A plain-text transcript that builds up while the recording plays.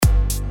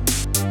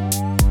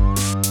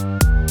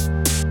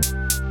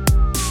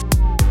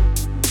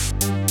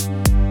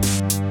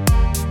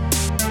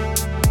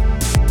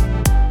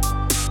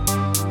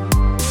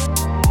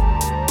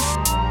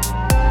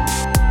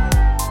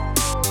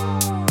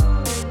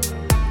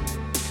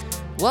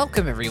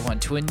Welcome everyone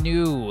to a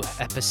new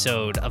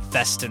episode of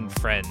Vest and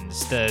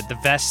Friends. The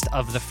Vest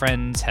of the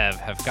Friends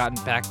have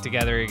gotten back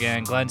together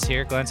again. Glenn's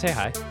here. Glenn, say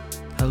hi.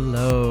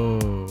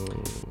 Hello.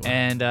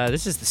 And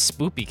this is the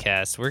Spoopy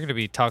Cast. We're going to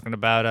be talking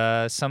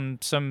about some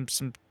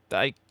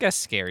I guess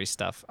scary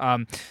stuff.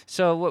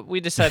 So what we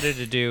decided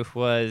to do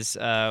was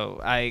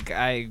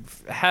I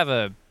have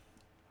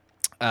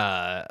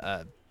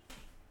a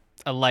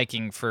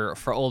liking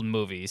for old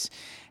movies.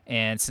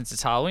 And since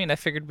it's Halloween, I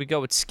figured we'd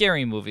go with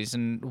scary movies.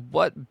 And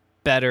what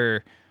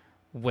better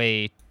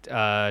way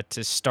to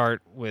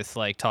start with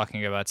like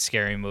talking about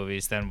scary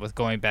movies than with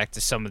going back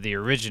to some of the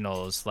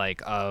originals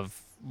like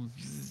of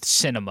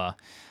cinema.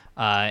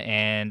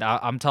 And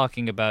I'm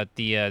talking about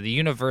the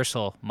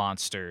Universal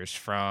monsters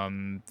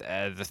from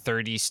the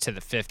 30s to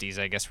the 50s,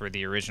 I guess, were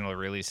the original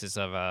releases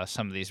of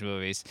some of these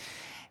movies.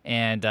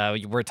 And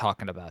we're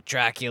talking about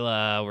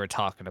Dracula, we're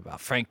talking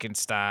about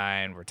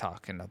Frankenstein, we're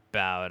talking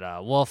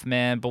about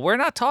Wolfman, but we're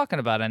not talking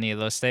about any of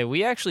those today.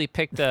 We actually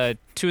picked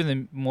two of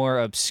the more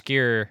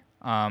obscure,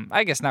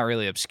 I guess not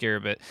really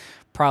obscure, but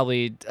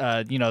probably,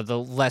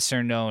 the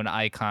lesser known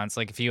icons.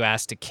 Like if you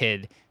asked a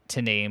kid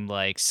to name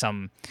like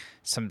some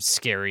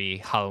scary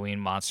Halloween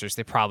monsters,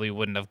 they probably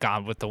wouldn't have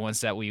gone with the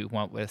ones that we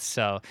went with.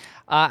 So,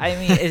 I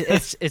mean,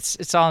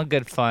 it's all in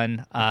good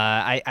fun.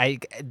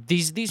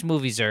 These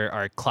movies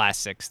are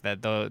classics.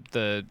 That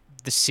the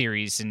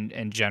series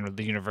in general,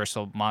 the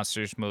Universal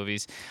monsters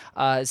movies.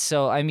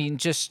 So I mean,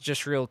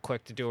 just real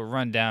quick to do a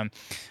rundown.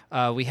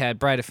 We had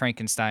Bride of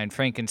Frankenstein,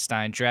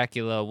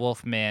 Dracula,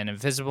 Wolfman,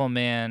 Invisible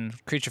Man,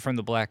 Creature from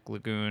the Black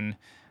Lagoon.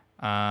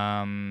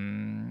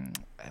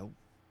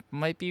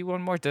 Might be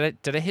one more.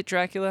 Did I hit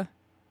Dracula?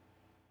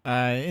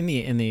 In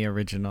the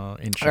original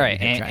intro. All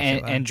right,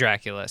 and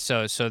Dracula.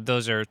 So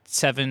those are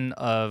 7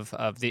 of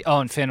the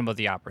and Phantom of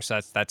the Opera. So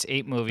that's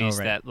 8 movies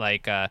that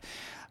like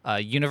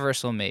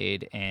Universal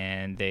made,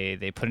 and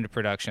they put into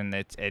production.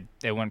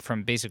 It went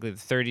from basically the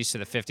 30s to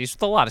the 50s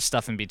with a lot of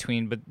stuff in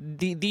between. But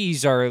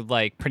these are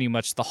like pretty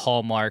much the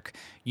hallmark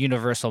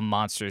Universal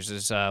monsters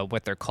is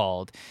what they're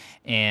called.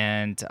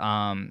 And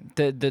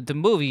the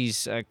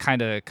movies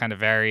kind of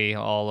vary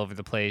all over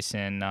the place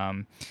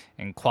in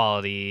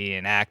quality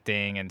and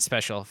acting and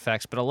special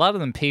effects, but a lot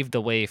of them paved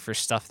the way for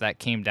stuff that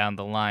came down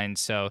the line.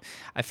 So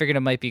I figured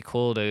it might be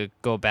cool to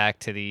go back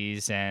to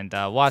these and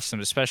watch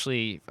them,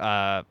 especially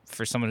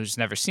for someone who's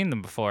never seen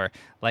them before,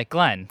 like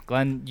Glenn.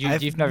 Glenn,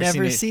 you've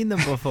never seen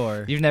them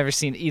before. You've never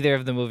seen either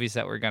of the movies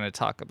that we're going to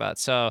talk about.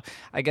 So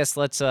I guess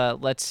let's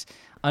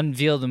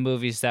unveil the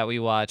movies that we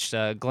watched.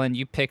 Glenn,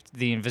 you picked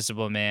The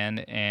Invisible Man,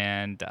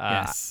 and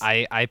yes.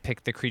 I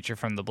picked The Creature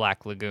from the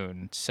Black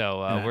Lagoon.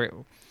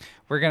 So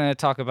we're gonna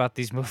talk about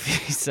these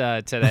movies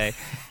today,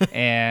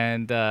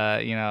 and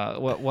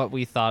what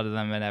we thought of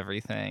them and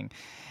everything.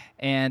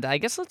 And I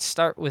guess let's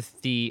start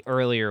with the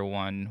earlier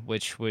one,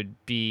 which would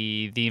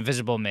be The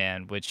Invisible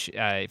Man, which,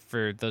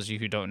 for those of you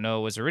who don't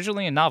know, was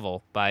originally a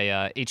novel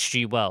by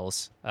H.G.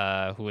 Wells,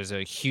 who was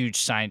a huge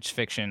science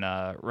fiction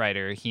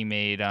writer. He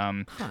made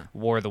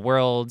War of the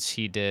Worlds.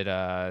 He did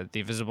The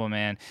Invisible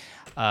Man,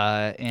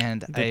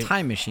 and the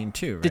Time Machine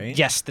too, right?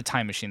 Yes, the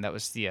Time Machine. That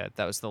was the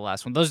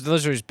last one.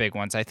 Those are his big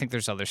ones. I think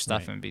there's other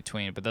stuff in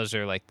between, but those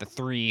are like the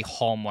 3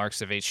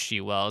 hallmarks of H.G.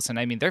 Wells. And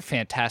I mean, they're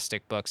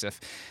fantastic books. If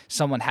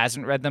someone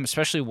hasn't read them,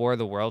 especially War of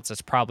the Worlds,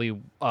 that's probably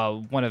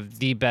one of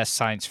the best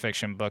science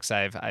fiction books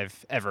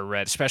I've ever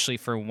read, especially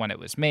for when it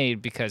was made,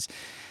 because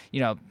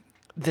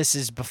this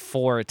is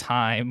before a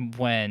time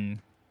when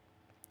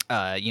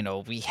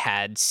we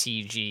had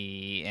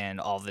CG and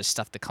all this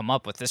stuff to come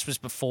up with. This was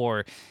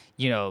before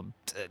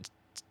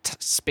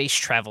space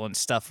travel and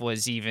stuff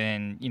was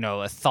even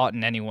a thought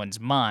in anyone's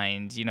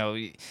mind.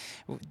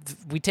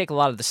 We take a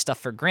lot of the stuff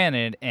for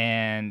granted,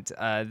 and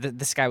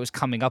this guy was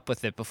coming up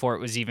with it before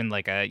it was even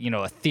like a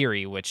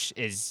theory, which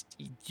is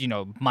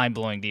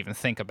mind-blowing to even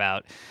think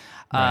about.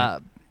 Right.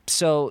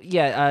 So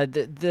yeah,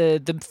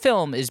 the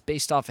film is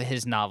based off of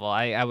his novel.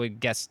 I would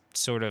guess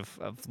sort of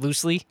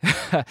loosely.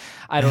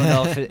 I don't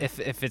know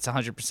if it's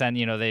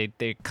 100%.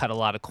 They cut a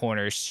lot of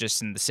corners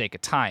just in the sake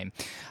of time.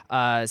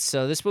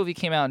 So this movie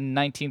came out in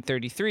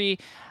 1933,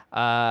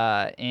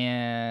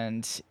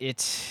 and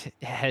it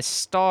has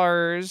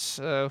stars.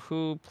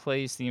 Who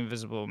plays the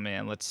Invisible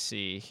Man? Let's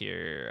see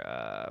here.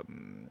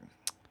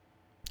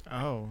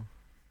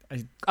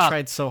 I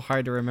tried so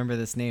hard to remember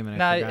this name,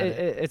 and I forgot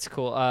it. It's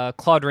cool.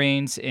 Claude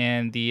Rains,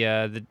 and the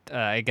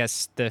I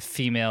guess the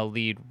female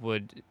lead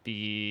would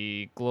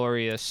be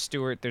Gloria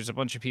Stewart. There's a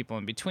bunch of people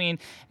in between,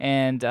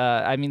 and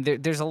I mean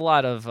there's a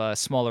lot of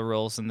smaller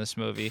roles in this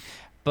movie,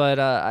 but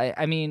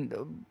I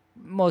mean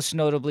most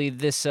notably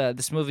this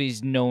movie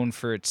is known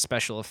for its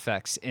special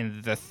effects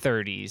in the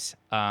 30s.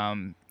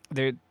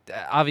 There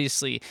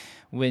obviously,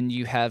 when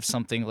you have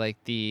something like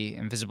The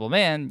Invisible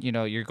Man,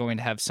 you're going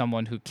to have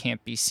someone who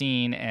can't be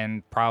seen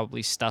and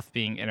probably stuff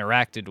being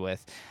interacted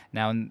with.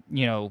 Now,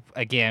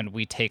 again,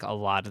 we take a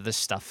lot of this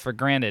stuff for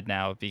granted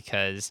now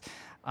because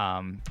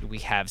we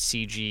have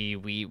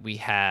CG, we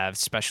have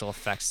special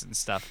effects and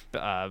stuff.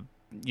 Back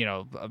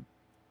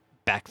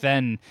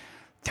then,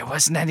 there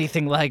wasn't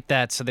anything like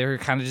that, so they were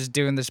kind of just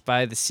doing this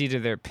by the seat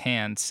of their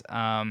pants.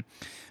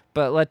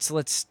 But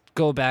let's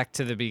go back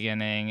to the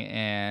beginning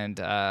and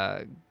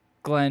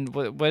Glenn,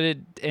 what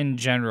did in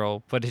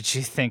general, what did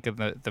you think of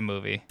the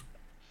movie?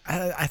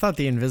 I thought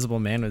The Invisible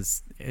Man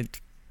was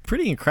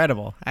pretty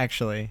incredible,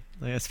 actually,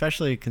 like,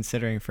 especially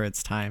considering for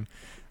its time.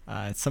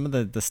 Some of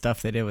the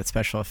stuff they did with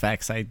special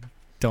effects, I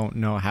don't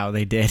know how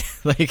they did,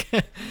 like,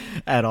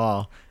 at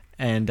all.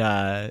 And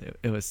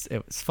it was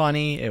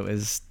funny. It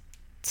was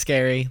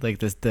scary.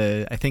 Like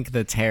I think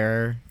the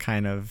terror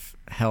kind of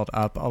held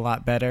up a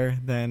lot better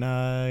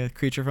than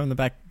Creature from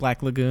the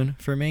Black Lagoon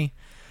for me.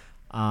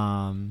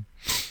 No,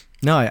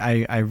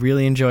 I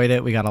really enjoyed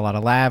it. We got a lot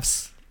of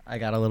laughs. I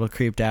got a little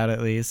creeped out,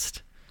 at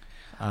least.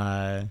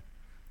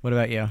 What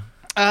about you?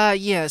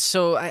 Yeah,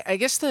 so I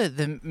guess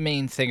the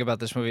main thing about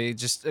this movie,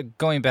 just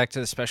going back to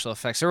the special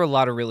effects, there were a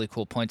lot of really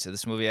cool points of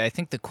this movie. I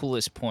think the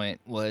coolest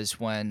point was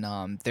when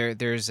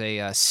there's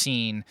a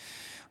scene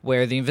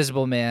where the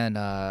Invisible Man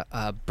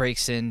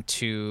breaks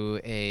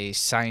into a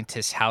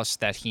scientist's house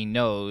that he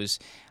knows,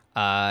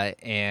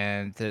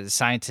 and the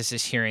scientist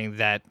is hearing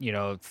that,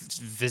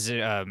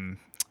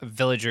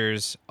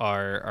 villagers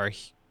are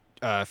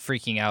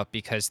freaking out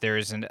because there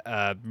is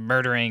a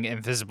murdering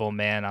invisible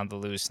man on the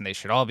loose and they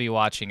should all be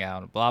watching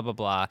out, blah, blah,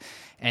 blah.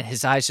 And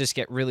his eyes just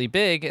get really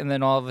big, and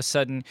then all of a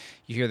sudden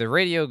you hear the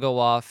radio go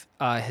off,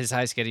 his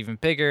eyes get even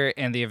bigger,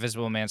 and the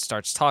invisible man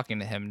starts talking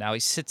to him. Now he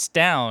sits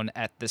down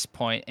at this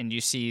point, and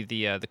you see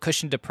the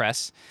cushion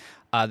depress.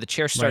 The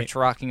chair starts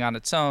rocking on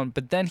its own,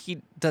 but then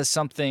he does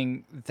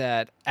something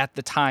that at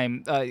the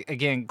time,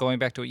 again, going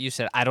back to what you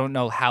said, I don't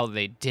know how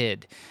they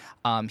did.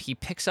 He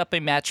picks up a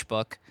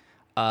matchbook,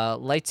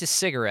 lights a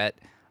cigarette,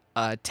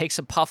 takes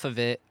a puff of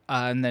it,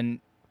 and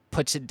then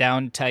puts it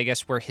down to, I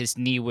guess, where his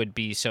knee would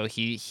be. So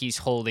he's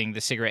holding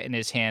the cigarette in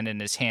his hand, and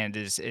his hand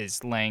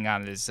is laying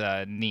on his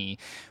knee,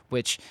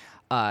 which,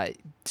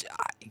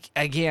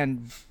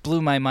 again,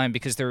 blew my mind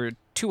because there were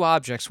two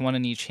objects, one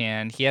in each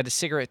hand. He had a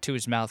cigarette to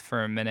his mouth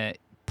for a minute,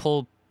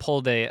 pulled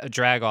a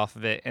drag off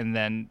of it, and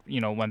then,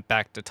 went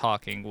back to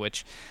talking,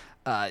 which,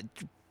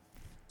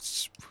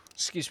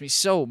 excuse me,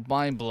 so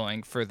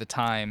mind-blowing for the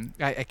time.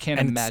 I can't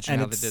imagine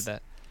how they did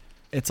that.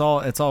 It's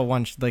all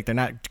one, like, they're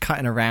not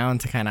cutting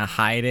around to kind of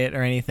hide it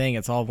or anything.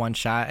 It's all one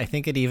shot. I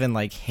think it even,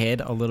 like,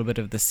 hid a little bit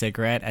of the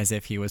cigarette as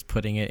if he was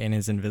putting it in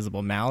his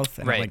invisible mouth,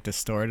 and it, like,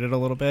 distorted a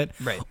little bit.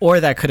 Right. Or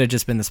that could have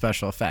just been the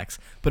special effects,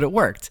 but it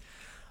worked.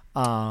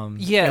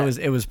 Yeah,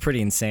 it was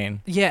pretty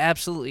insane. Yeah,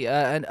 absolutely.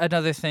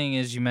 Another thing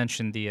is, you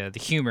mentioned the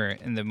humor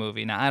in the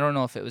movie. Now, I don't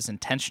know if it was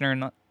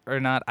intentional or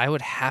not. I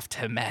would have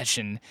to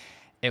imagine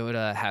it would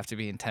have to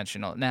be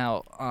intentional.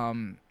 Now,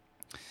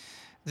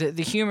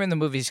 the humor in the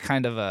movie is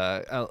kind of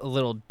a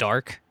little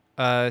dark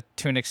to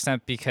an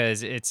extent,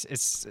 because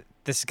it's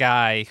this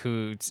guy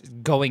who's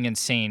going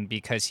insane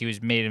because he was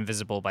made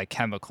invisible by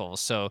chemicals.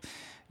 So,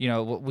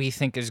 what we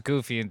think is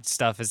goofy and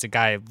stuff is a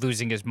guy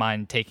losing his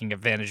mind, taking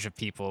advantage of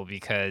people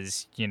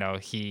because,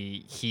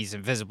 he's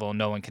invisible.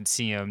 No one can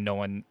see him. No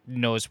one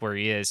knows where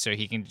he is. So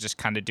he can just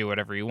kind of do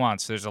whatever he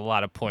wants. So there's a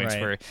lot of points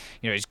where,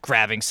 he's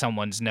grabbing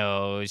someone's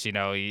nose,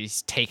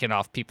 he's taking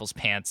off people's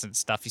pants and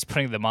stuff. He's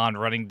putting them on,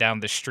 running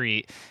down the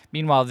street.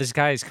 Meanwhile, this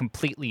guy is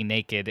completely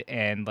naked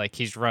and, like,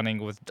 he's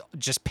running with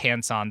just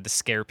pants on to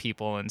scare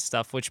people and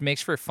stuff, which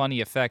makes for funny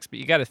effects. But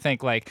you got to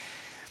think, like,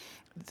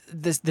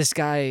 this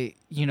guy,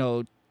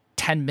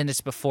 10 minutes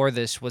before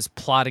this was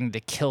plotting to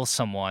kill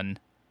someone,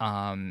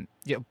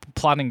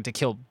 plotting to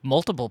kill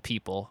multiple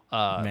people,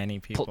 many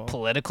people,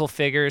 political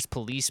figures,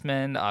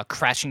 policemen,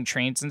 crashing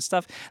trains and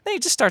stuff. Then he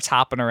just starts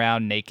hopping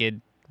around naked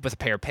with a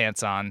pair of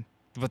pants on,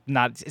 with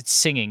it's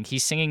singing.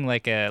 He's singing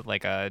like a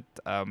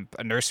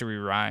nursery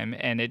rhyme,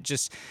 and it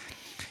just,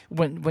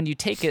 when you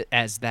take it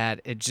as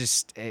that,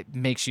 it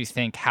makes you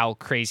think how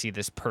crazy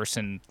this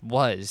person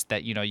was,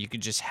 that, you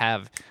could just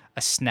have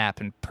a snap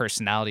in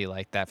personality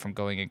like that, from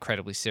going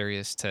incredibly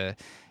serious to,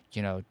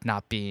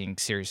 not being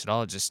serious at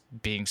all, just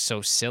being so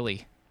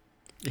silly.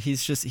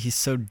 He's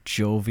so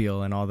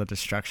jovial in all the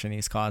destruction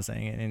he's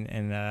causing,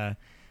 and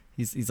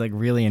he's like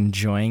really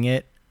enjoying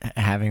it,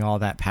 having all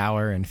that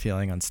power and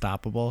feeling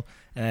unstoppable,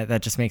 and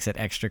that just makes it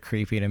extra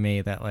creepy to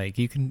me, that, like,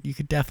 you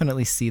could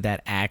definitely see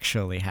that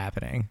actually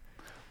happening.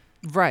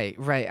 Right.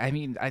 I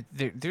mean,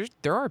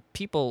 there are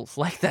people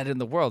like that in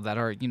the world that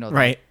are,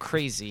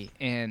 crazy.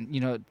 And,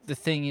 the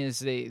thing is,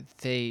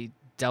 they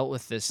dealt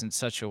with this in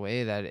such a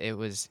way that it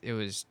was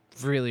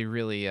really,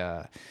 really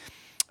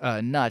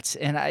nuts.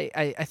 And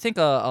I think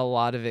a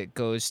lot of it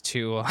goes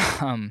to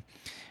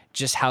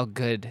just how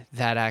good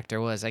that actor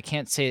was. I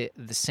can't say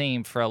the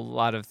same for a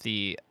lot of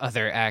the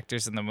other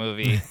actors in the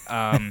movie.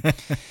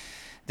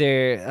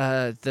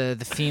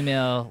 The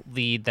female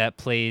lead that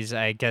plays,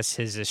 I guess,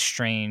 his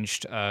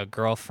estranged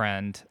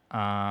girlfriend,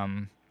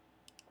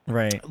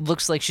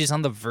 looks like she's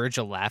on the verge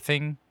of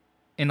laughing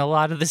in a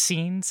lot of the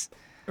scenes.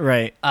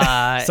 Right.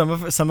 Some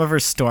of her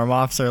storm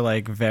offs are,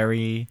 like,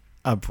 very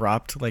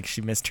abrupt, like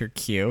she missed her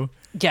cue.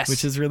 Yes.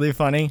 Which is really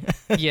funny.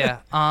 Yeah.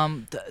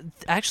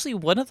 Actually,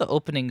 one of the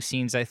opening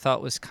scenes I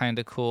thought was kind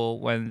of cool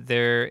when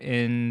they're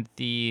in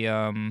the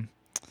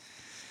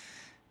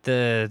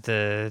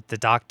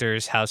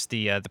doctor's house,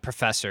 the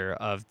professor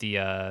of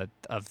the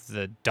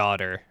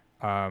daughter,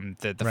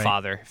 the Right.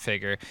 father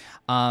figure.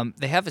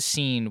 They have a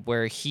scene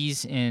where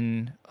he's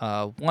in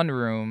one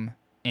room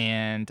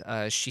and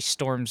she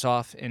storms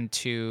off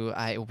into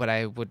what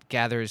I would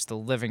gather is the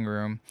living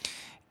room,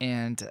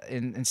 and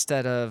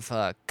instead of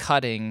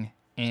cutting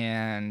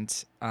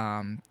and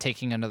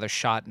taking another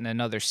shot in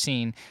another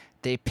scene,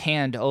 they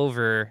panned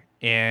over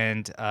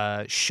and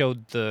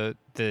showed the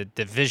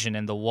division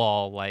in the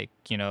wall, like,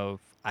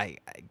 I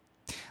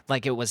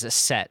like it was a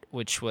set,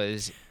 which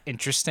was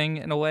interesting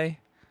in a way.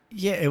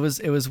 Yeah, it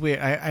was weird.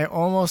 I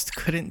almost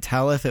couldn't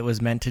tell if it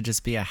was meant to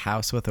just be a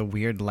house with a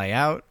weird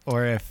layout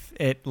or if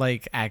it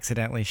like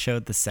accidentally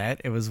showed the set.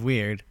 It was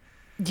weird.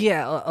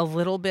 Yeah, a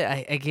little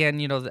bit. Again,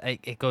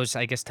 it goes,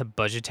 I guess, to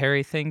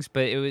budgetary things,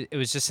 but it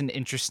was just an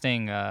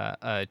interesting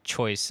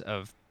choice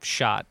of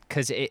shot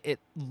because it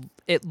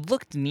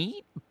looked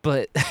neat,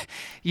 but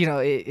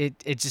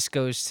it just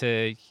goes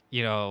to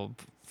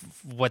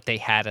what they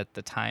had at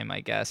the time, I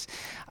guess.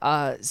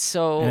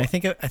 So And I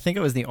think it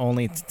was the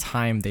only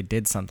time they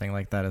did something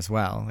like that as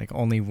well. Like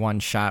only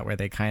one shot where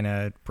they kind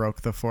of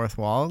broke the fourth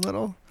wall a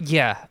little.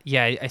 yeah,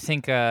 I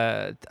think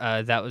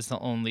that was the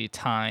only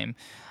time.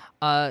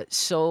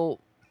 So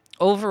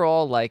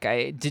overall, like,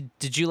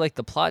 did you like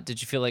the plot?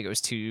 Did you feel like it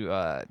was too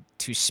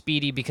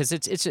speedy? Because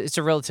it's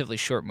a relatively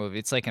short movie.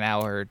 It's like an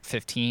hour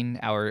 15,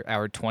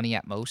 hour 20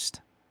 at most.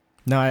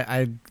 No,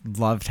 I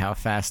loved how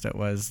fast it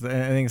was. I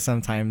think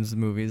sometimes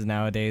movies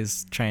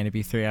nowadays trying to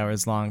be 3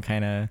 hours long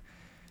kind of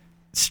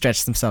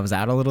stretch themselves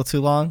out a little too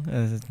long,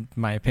 in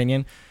my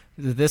opinion.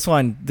 This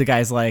one, the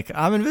guy's like,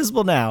 I'm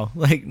invisible now.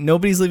 Like,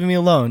 nobody's leaving me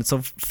alone,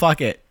 so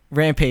fuck it.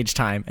 Rampage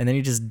time. And then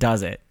he just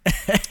does it.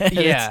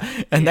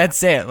 And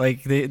that's it.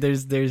 Like,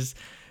 there's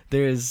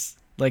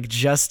like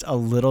just a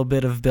little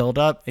bit of build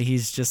up.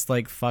 He's just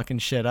like fucking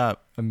shit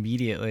up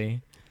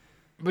immediately.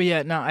 But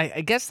yeah, no,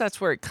 I guess that's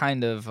where it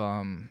kind of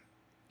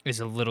is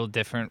a little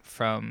different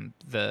from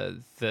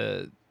the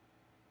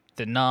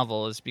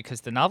novel, is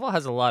because the novel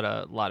has a lot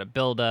of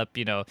build up,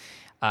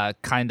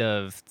 kind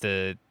of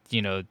the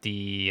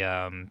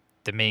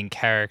main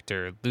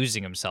character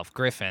losing himself,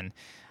 Griffin.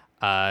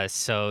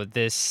 So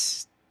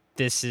this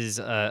is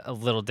a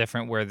little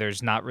different, where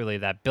there's not really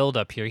that build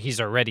up here.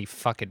 He's already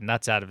fucking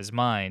nuts out of his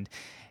mind,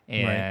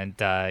 and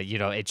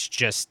it's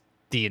just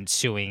the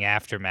ensuing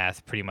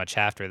aftermath pretty much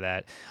after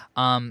that.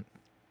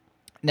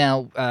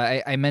 Now,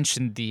 I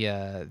mentioned the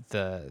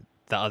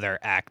other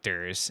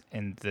actors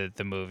in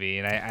the movie,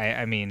 and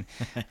I mean,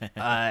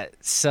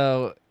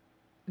 so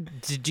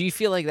do you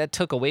feel like that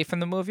took away from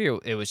the movie, or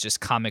it was just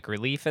comic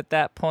relief at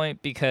that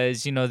point?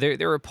 Because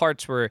there were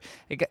parts where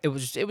it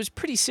was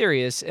pretty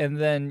serious, and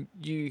then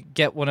you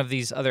get one of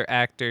these other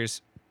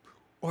actors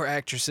or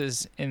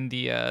actresses in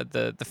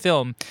the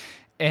film,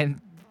 and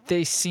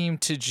they seem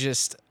to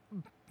just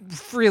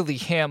really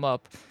ham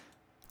up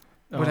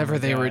whatever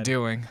they were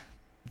doing.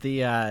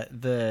 The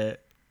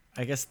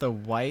I guess the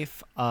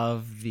wife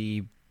of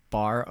the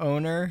bar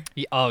owner.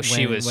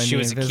 She was the a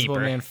Invisible keeper.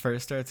 Man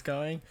first starts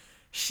going.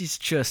 She's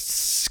just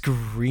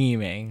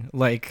screaming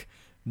like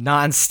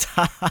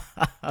nonstop,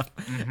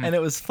 and it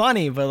was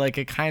funny, but like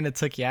it kind of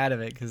took you out of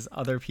it because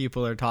other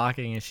people are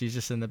talking and she's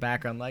just in the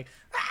background like,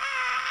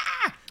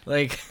 ah!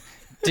 Like.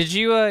 Did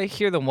you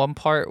hear the one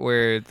part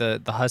where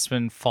the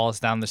husband falls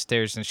down the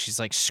stairs and she's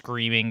like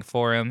screaming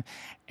for him,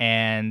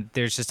 and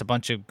there's just a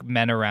bunch of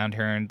men around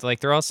her, and like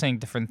they're all saying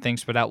different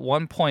things, but at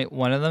one point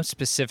one of them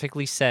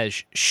specifically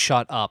says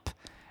 "shut up,"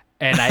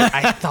 and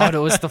I thought it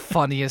was the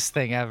funniest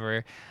thing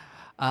ever.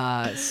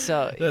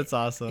 So That's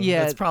awesome. Yeah,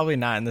 that's probably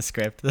not in the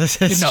script.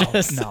 This is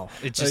no,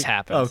 it just like,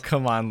 happened. Oh,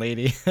 come on,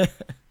 lady.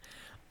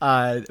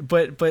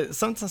 But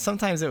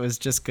sometimes it was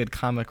just good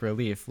comic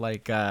relief.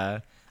 Like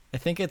I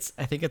think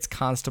it's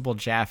Constable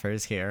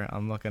Jaffers here.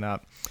 I'm looking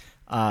up.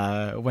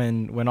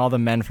 When all the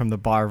men from the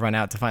bar run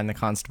out to find the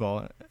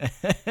constable,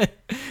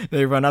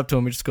 they run up to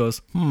him and just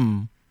goes,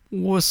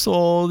 what's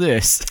all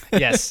this?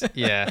 Yes,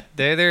 yeah.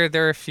 There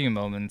are a few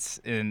moments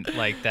in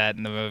like that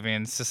in the movie,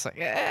 and it's just like,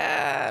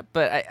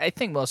 but I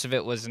think most of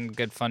it was in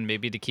good fun,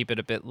 maybe to keep it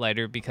a bit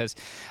lighter, because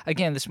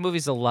again, this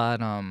movie's a lot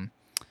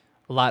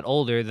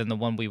older than the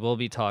one we will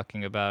be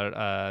talking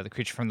about, The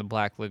Creature from the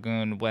Black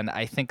Lagoon, when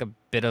I think a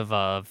bit of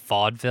a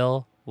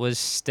vaudeville was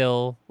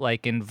still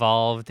like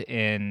involved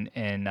in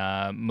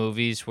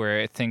movies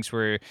where things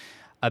were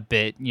a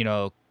bit,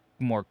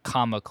 more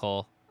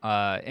comical.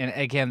 And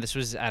again, this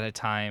was at a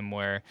time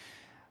where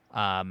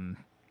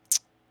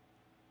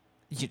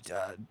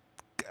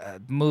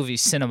movie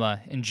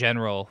cinema in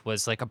general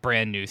was like a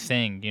brand new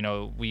thing.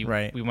 We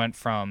went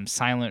from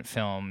silent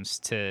films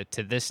to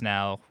this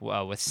now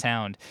with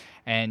sound,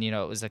 and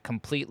it was a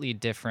completely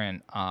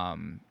different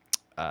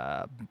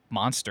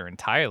monster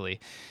entirely.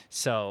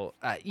 So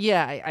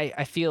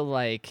I feel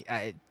like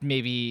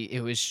maybe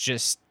it was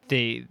just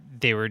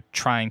they were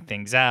trying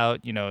things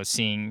out,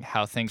 seeing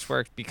how things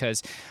worked,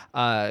 because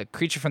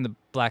Creature from the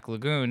Black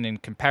Lagoon in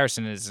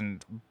comparison is a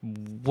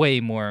way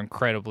more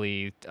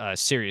incredibly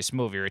serious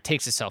movie, or it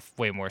takes itself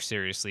way more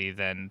seriously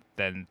than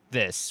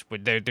this.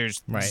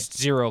 There's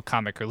zero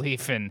comic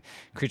relief in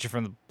Creature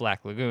from the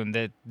Black Lagoon.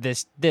 That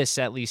this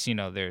at least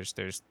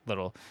there's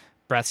little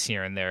breaths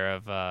here and there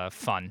of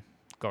fun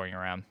going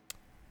around.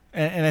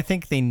 And I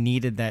think they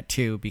needed that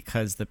too,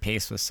 because the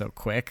pace was so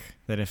quick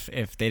that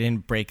if they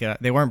didn't break it up,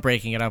 they weren't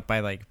breaking it up by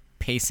like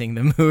pacing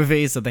the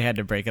movie, so they had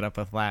to break it up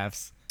with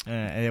laughs.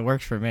 It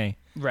worked for me.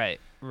 Right.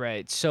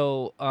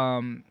 So,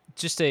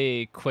 just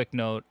a quick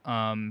note.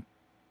 In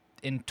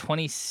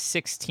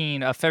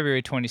 2016,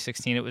 February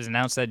 2016, it was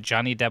announced that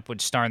Johnny Depp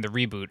would star in the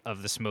reboot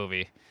of this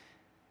movie.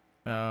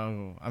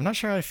 Oh, I'm not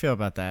sure how I feel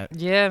about that.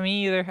 Yeah,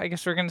 me either. I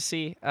guess we're gonna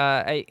see.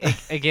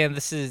 Again,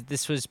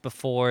 this was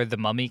before The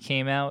Mummy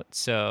came out,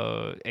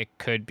 so it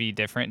could be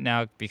different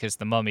now because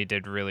The Mummy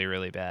did really,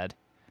 really bad.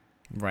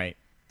 Right.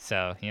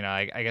 So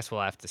I guess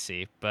we'll have to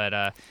see.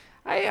 But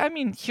I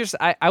mean,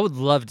 I would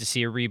love to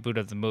see a reboot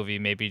of the movie,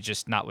 maybe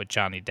just not with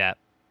Johnny Depp.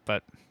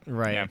 But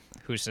right,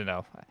 who's to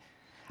know?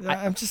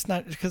 I'm just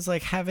not, because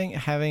like having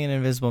an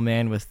Invisible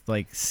Man with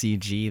like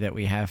CG that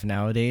we have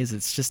nowadays,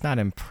 it's just not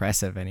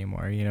impressive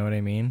anymore. You know what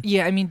I mean?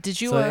 Yeah, I mean, did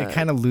you? So it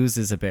kind of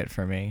loses a bit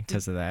for me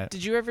because of that.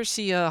 Did you ever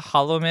see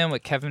Hollow Man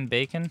with Kevin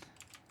Bacon?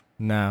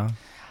 No.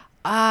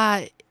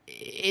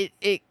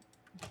 It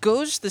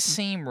goes the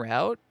same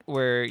route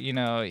where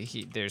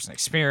there's an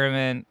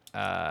experiment.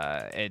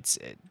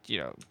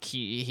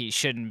 He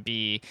shouldn't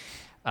be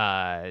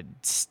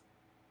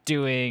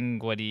doing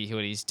what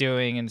he's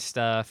doing and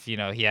stuff.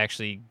 He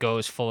actually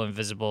goes full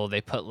invisible.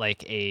 They put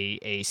like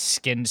a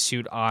skin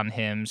suit on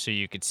him so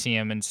you could see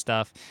him and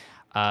stuff.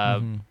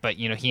 But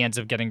he ends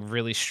up getting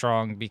really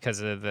strong because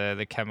of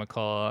the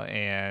chemical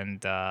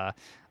and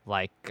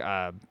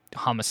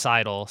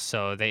homicidal.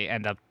 So they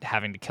end up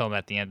having to kill him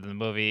at the end of the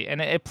movie,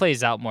 and it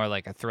plays out more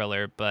like a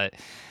thriller, but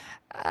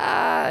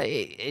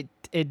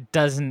it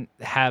doesn't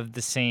have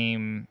the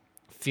same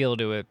feel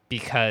to it,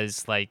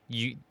 because like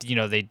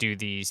they do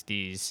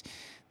these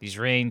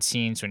rain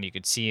scenes when you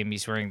could see him.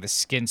 He's wearing the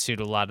skin suit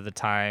a lot of the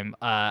time.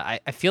 I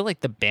feel like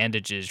the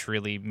bandages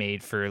really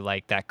made for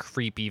like that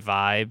creepy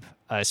vibe,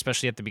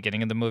 especially at the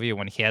beginning of the movie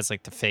when he has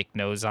like the fake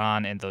nose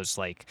on and those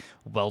like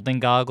welding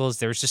goggles.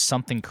 There was just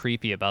something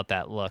creepy about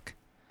that look.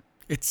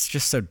 It's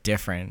just so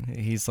different.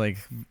 He's like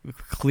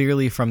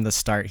clearly from the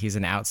start he's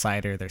an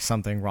outsider. There's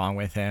something wrong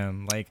with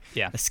him. Like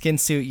a skin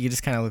suit, you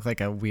just kind of look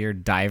like a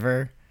weird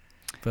diver.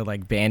 But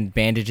like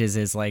bandages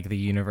is like the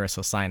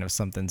universal sign of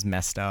something's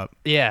messed up.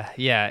 Yeah,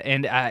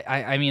 and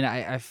I mean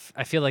I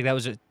feel like that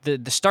was the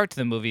start to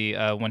the movie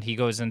when he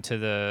goes into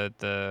the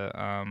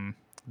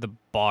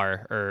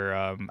bar,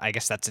 or I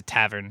guess that's a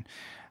tavern.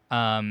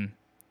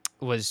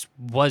 Was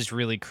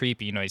really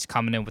creepy. He's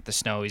coming in with the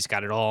snow. He's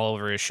got it all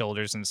over his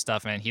shoulders and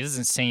stuff, and he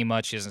doesn't say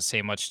much. He doesn't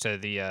say much to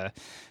the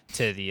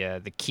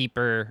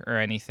keeper or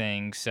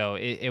anything. So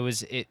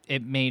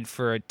it made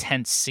for a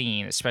tense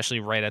scene, especially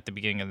right at the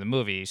beginning of the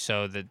movie.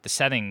 So the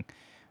setting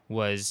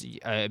was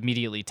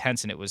immediately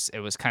tense, and it was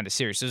kind of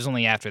serious. It was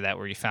only after that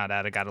where you found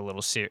out it got a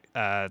little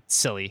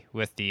silly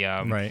with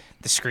the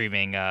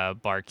screaming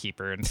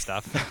barkeeper and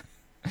stuff.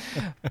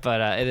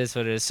 But it is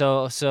what it is.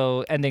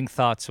 So ending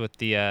thoughts with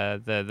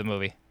the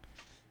movie.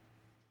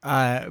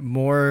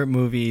 More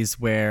movies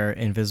where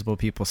invisible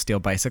people steal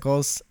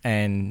bicycles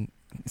and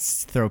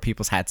throw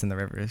people's hats in the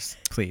rivers,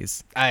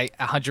 please.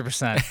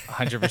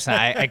 100%.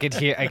 I could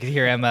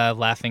hear Emma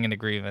laughing in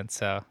agreement.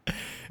 So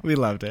we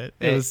loved it.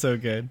 It was so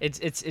good.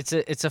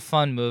 It's a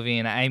fun movie,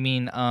 and I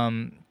mean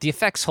the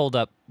effects hold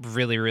up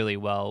really, really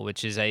well,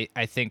 which is I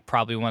think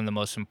probably one of the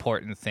most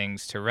important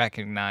things to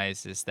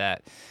recognize is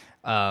that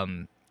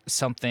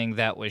something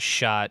that was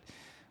shot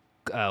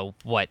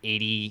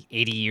 80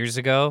 years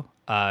ago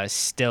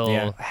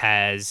still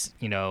has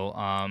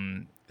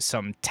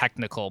some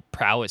technical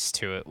prowess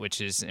to it,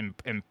 which is an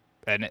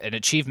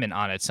achievement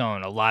on its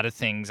own. A lot of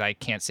things I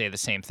can't say the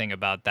same thing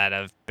about that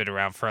have been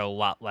around for a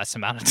lot less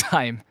amount of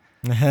time.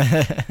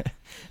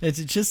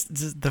 It's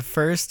just the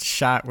first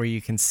shot where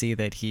you can see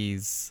that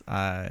he's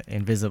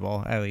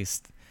invisible, at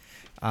least.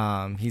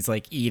 He's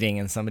like eating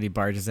and somebody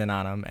barges in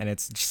on him, and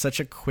it's such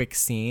a quick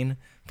scene,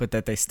 but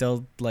that they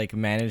still like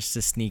managed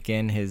to sneak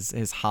in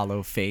his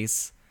hollow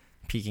face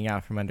peeking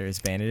out from under his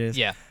bandages.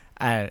 Yeah.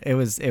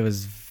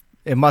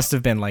 It must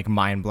have been like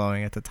mind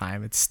blowing at the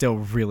time. It's still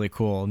really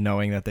cool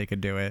knowing that they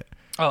could do it.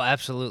 Oh,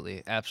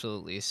 absolutely.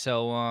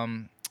 So,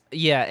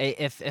 yeah,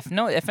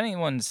 if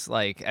anyone's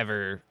like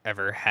ever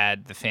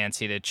had the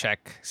fancy to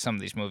check some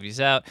of these movies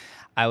out,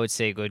 I would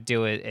say go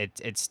do it.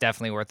 It's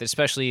definitely worth it,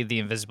 especially The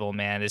Invisible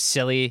Man. As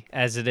silly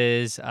as it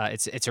is,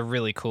 it's a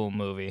really cool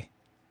movie.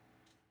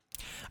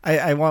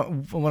 I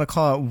want to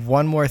call out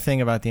one more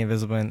thing about The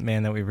Invisible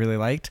Man that we really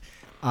liked.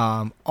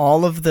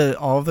 All of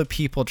the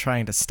people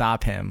trying to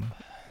stop him,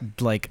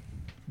 like,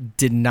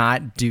 did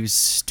not do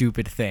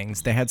stupid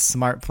things. They had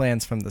smart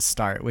plans from the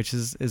start, which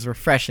is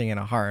refreshing in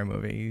a horror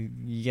movie.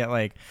 You get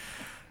like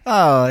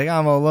oh, like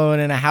I'm alone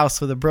in a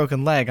house with a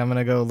broken leg. I'm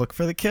gonna go look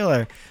for the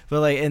killer.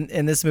 But like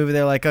in this movie,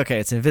 they're like, okay,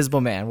 it's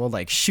Invisible Man. We'll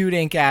like shoot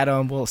ink at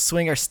him. We'll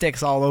swing our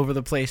sticks all over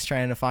the place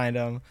trying to find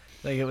him.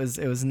 Like it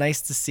was nice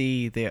to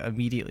see they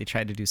immediately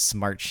tried to do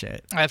smart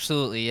shit.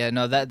 Absolutely, yeah.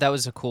 No, that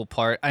was a cool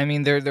part. I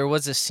mean, there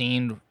was a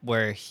scene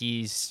where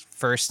he's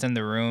first in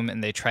the room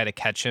and they try to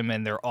catch him,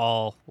 and they're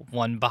all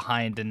one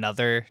behind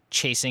another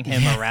chasing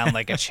him around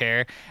like a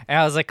chair. And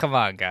I was like, "Come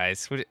on,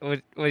 guys, what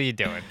are you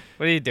doing?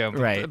 What are you doing?"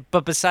 Right.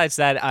 But besides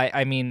that,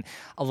 I mean,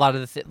 a lot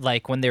of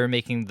like when they were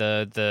making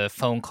the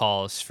phone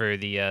calls for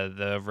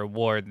the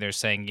reward, they're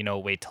saying,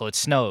 wait till it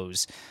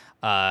snows.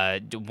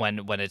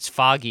 When it's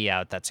foggy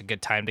out, that's a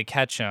good time to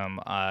catch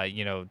him.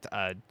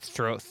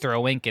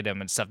 Throw ink at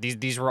him and stuff.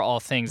 These were all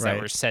things that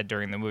Right. were said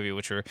during the movie,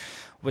 which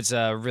was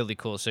really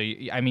cool. So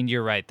I mean,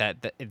 you're right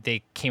that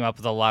they came up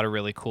with a lot of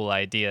really cool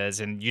ideas,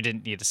 and you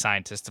didn't need a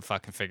scientist to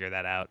fucking figure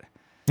that out.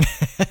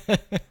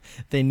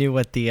 They knew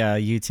what the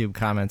YouTube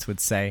comments would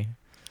say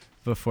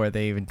before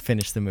they even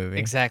finished the movie.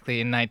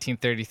 Exactly. In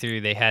 1933,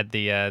 they had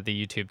the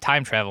YouTube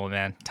time travel,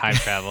 man. Time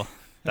travel.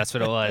 That's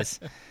what it was.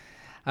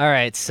 All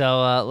right,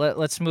 so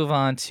let's move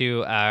on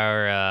to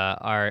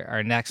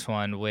our next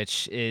one,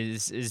 which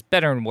is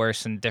better and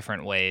worse in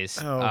different ways.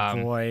 Oh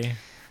boy.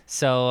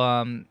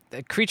 So,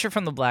 The Creature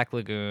from the Black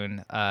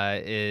Lagoon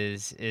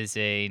is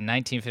a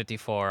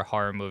 1954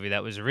 horror movie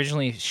that was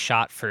originally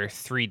shot for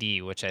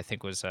 3D, which I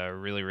think was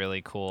really,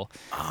 really cool.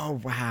 Oh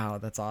wow,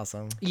 that's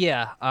awesome.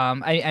 Yeah,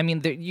 I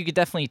mean, you could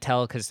definitely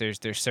tell because there's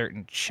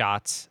certain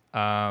shots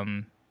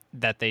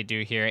that they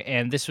do here,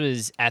 and this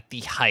was at the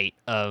height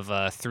of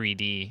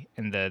 3D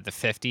in the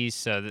 50s,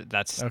 so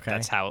that's Okay.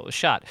 that's how it was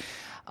shot.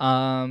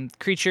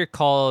 Creature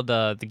called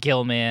the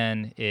Gill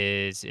Man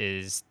is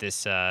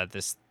this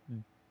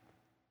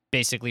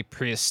basically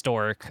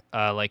prehistoric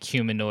like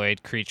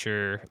humanoid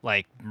creature,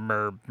 like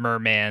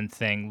merman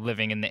thing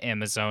living in the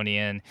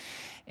Amazonian,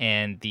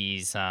 and the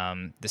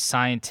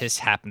scientist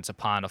happens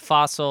upon a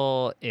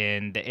fossil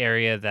in the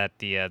area that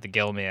the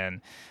Gill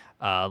Man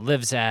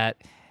lives at,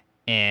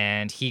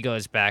 and he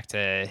goes back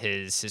to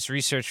his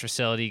research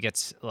facility,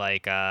 gets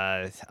like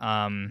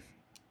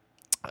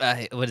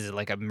what is it,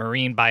 like a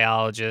marine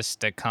biologist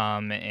to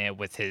come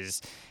with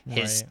his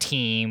Right.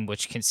 team,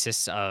 which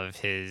consists of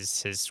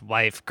his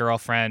wife,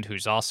 girlfriend,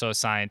 who's also a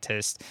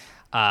scientist,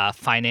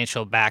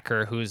 financial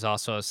backer who's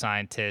also a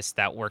scientist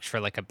that works for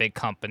like a big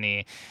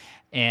company,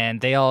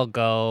 and they all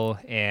go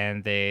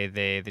and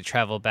they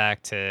travel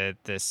back to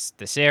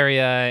this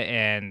area,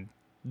 and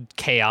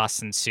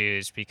chaos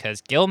ensues because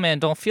Gilman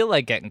don't feel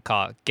like getting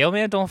caught.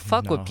 Gilman don't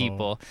fuck with No.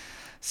 people.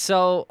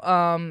 So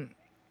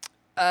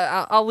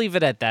I'll leave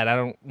it at that. I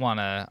don't want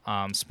to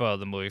spoil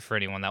the movie for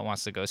anyone that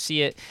wants to go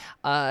see it.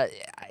 I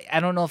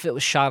don't know if it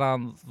was shot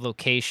on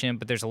location,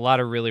 but there's a lot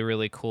of really,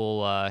 really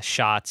cool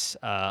shots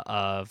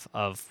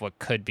of what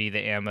could be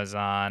the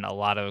Amazon. A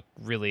lot of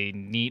really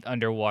neat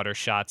underwater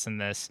shots in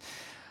this.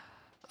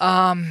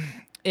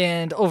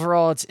 And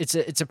overall,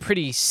 it's a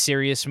pretty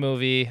serious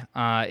movie.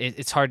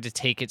 It's hard to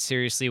take it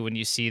seriously when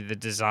you see the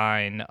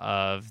design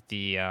of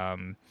the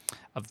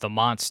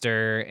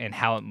monster and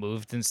how it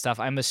moved and stuff.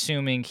 I'm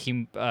assuming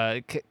he,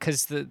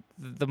 because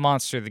the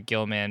monster, the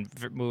Gill Man,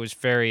 was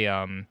very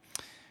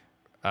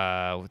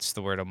what's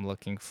the word I'm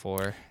looking for?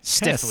 Kinda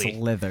Stiffly.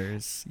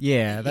 slithers.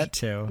 Yeah, that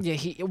too. Yeah,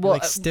 he He, well,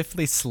 like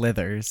stiffly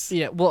slithers.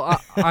 yeah, well,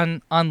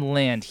 on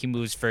land he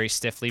moves very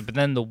stiffly, but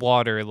then the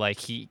water, like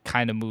he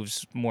kind of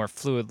moves more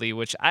fluidly,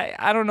 which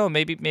I don't know.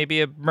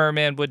 Maybe a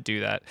merman would do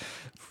that.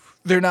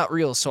 They're not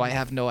real, so I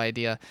have no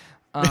idea.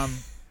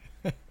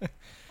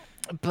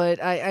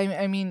 But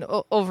I mean,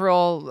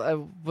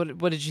 overall,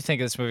 what did you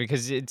think of this movie?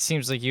 Because it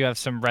seems like you have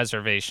some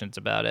reservations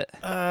about it.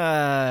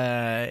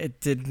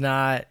 It did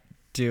not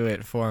do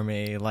it for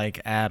me like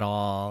at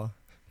all.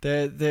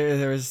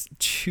 There was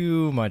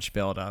too much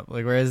build up.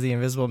 Like whereas the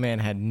Invisible Man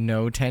had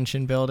no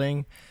tension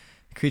building,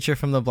 Creature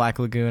from the Black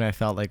Lagoon I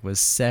felt like was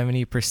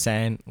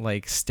 70%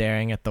 like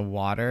staring at the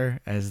water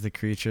as the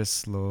creature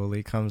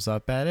slowly comes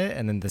up at it,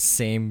 and then the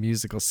same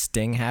musical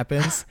sting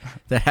happens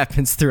that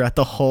happens throughout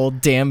the whole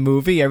damn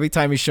movie every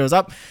time he shows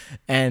up.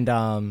 And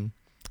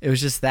it was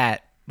just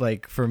that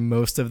like for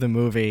most of the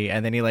movie,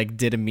 and then he like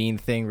did a mean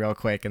thing real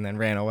quick and then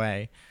ran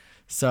away.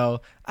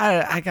 So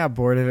I got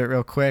bored of it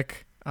real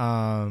quick.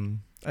 I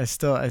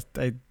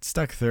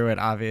stuck through it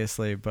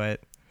obviously, but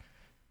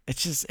it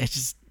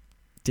just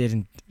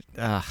didn't.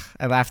 I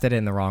laughed at it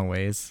in the wrong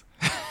ways.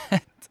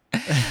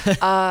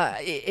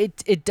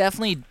 It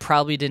definitely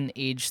probably didn't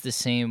age the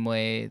same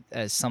way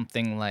as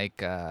something like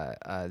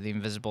The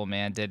Invisible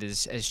Man did,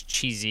 as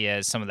cheesy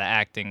as some of the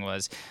acting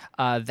was.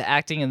 The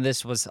acting in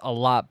this was a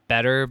lot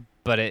better,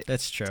 but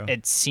That's true.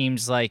 it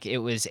seems like it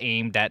was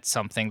aimed at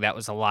something that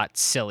was a lot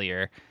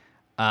sillier.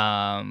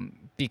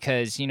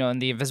 Because, in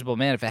The Invisible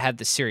Man, if it had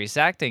the serious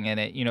acting in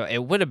it,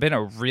 it would have been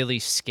a really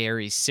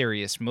scary,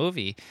 serious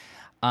movie.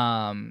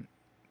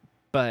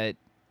 But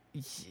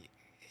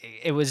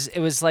it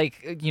was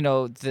like,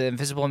 The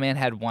Invisible Man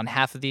had one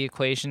half of the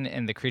equation,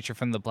 and The Creature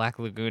from the Black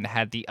Lagoon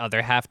had the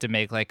other half to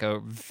make like a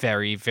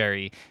very,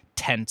 very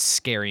tense,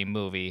 scary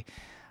movie.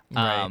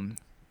 Right.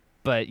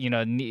 But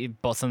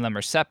both of them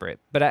are separate.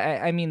 But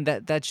I mean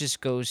that just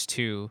goes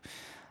to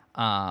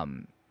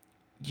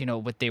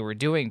what they were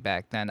doing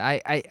back then.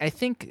 I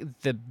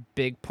think the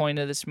big point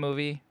of this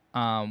movie,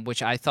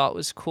 which I thought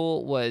was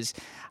cool, was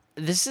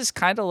this is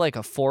kind of like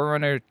a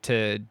forerunner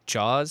to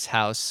Jaws,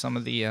 how some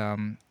of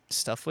the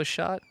stuff was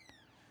shot.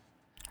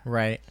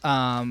 Right.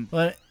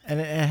 But and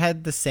it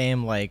had the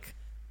same like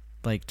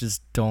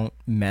just don't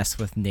mess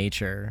with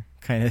nature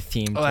kind of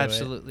theme to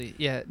absolutely.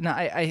 Yeah. No,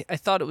 I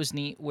thought it was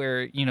neat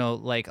where,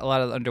 like a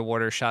lot of the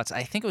underwater shots.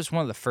 I think it was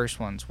one of the first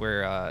ones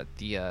where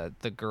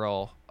the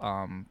girl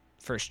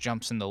first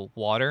jumps in the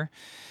water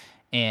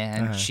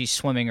and she's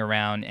swimming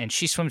around, and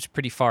she swims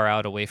pretty far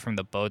out away from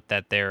the boat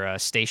that they're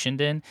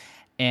stationed in.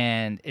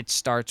 And it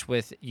starts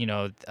with,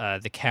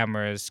 the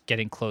cameras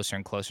getting closer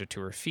and closer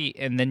to her feet.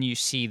 And then you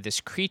see this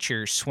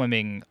creature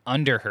swimming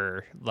under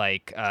her,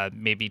 like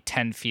maybe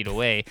 10 feet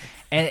away.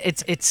 And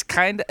it's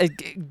kind of,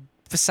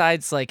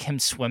 besides like him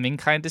swimming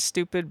kind of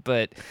stupid,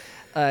 but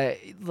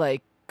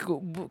like,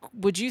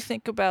 would you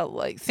think about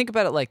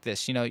it like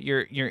this?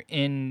 You're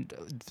in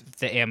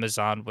the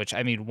Amazon, which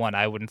I mean,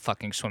 I wouldn't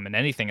fucking swim in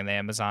anything in the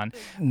Amazon.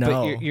 No.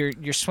 But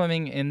you're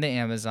swimming in the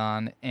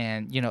Amazon,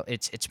 and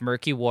it's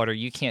murky water.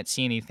 You can't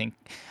see anything.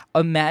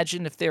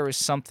 Imagine if there was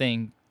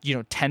something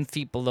 10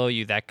 feet below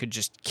you that could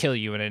just kill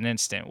you in an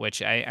instant,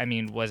 which I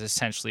mean was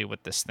essentially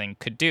what this thing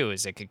could do.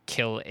 Is it could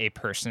kill a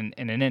person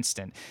in an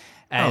instant.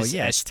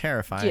 It's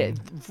terrifying. Yeah,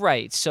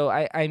 right. So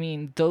I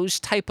mean, those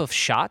type of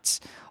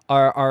shots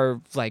are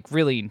like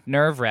really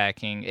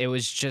nerve-wracking. It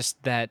was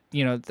just that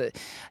the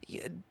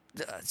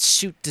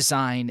suit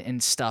design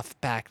and stuff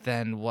back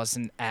then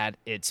wasn't at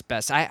its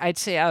best. I'd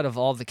say out of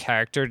all the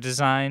character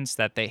designs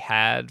that they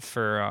had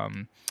for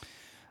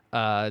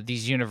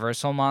these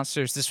Universal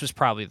monsters, this was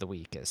probably the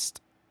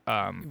weakest.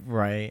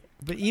 Right,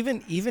 but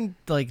even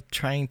like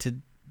trying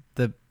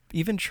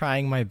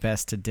my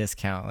best to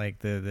discount like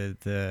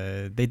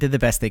the they did the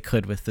best they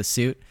could with the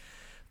suit,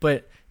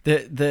 but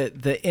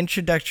the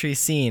introductory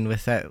scene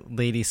with that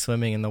lady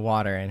swimming in the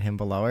water and him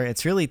below her,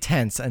 it's really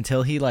tense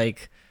until he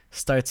like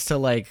starts to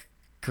like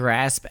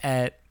grasp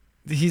at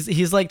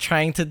he's like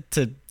trying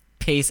to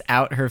pace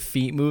out her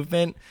feet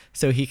movement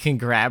so he can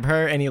grab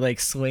her, and he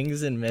like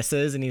swings and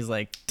misses, and he's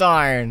like,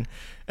 darn.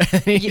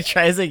 And he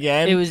tries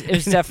again. It was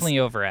definitely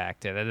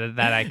overacted.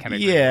 That I kind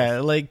of yeah,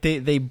 like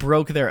they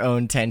broke their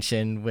own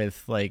tension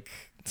with like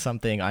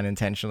something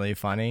unintentionally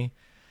funny.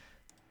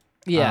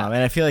 Yeah, and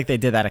I feel like they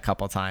did that a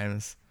couple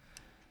times.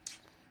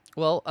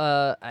 Well,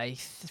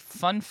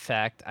 fun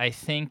fact, I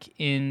think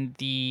in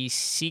the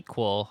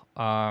sequel,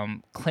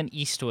 Clint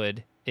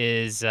Eastwood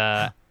is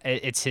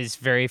it's his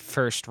very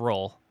first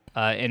role.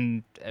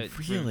 In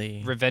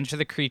really? Revenge of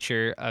the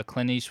Creature,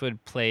 Clint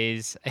Eastwood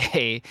plays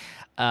a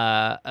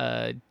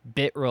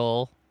bit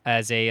role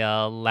as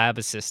a lab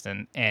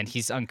assistant, and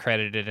he's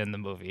uncredited in the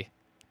movie.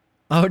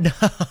 Oh no!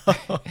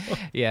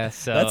 Yeah,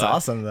 so that's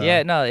awesome though.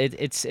 Yeah, no,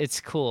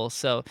 it's cool.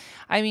 So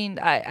I mean,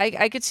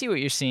 I could see what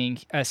you're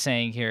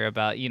saying here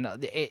about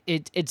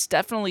it's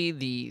definitely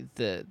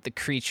the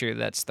creature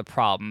that's the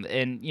problem,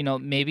 and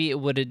maybe it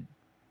would have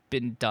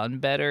been done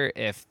better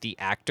if the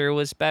actor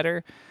was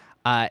better.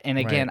 And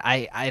again,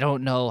 right. I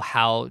don't know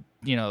how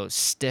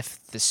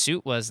stiff the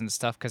suit was and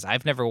stuff, because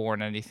I've never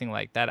worn anything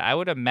like that. I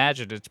would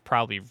imagine it's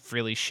probably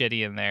really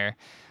shitty in there.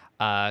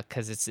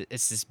 Because it's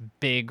this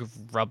big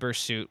rubber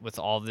suit with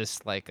all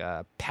this like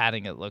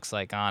padding, it looks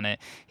like, on it.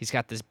 He's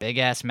got this big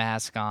ass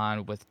mask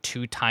on with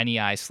 2 tiny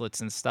eye slits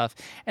and stuff,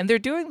 and they're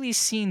doing these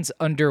scenes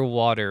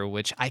underwater,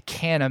 which I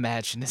can't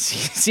imagine is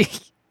easy.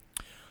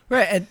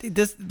 Right, and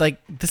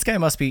this guy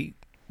must be.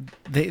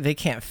 They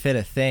can't fit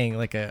a thing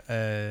like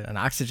an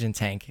oxygen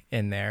tank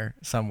in there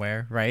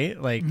somewhere,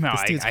 right? Like no,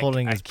 this dude's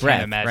holding his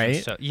breath,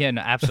 right? So, yeah,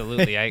 no,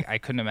 absolutely. I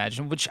couldn't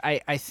imagine, which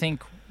I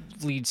think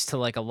leads to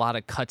like a lot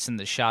of cuts in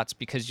the shots,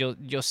 because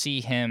you'll see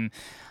him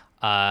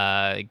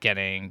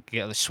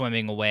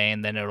swimming away,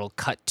 and then it'll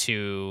cut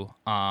to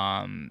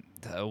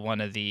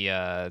one of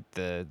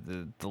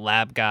the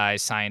lab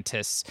guys,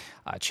 scientists,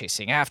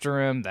 chasing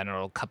after him. Then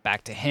it'll cut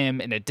back to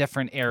him in a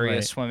different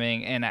area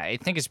swimming, and I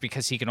think it's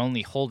because he can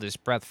only hold his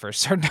breath for a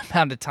certain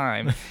amount of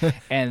time.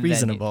 And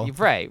reasonable,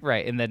 then,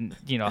 right, and then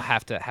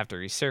have to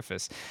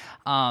resurface.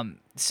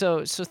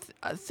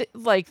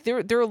 Like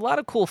there are a lot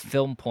of cool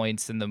film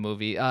points in the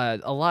movie. A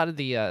lot of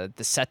the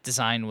set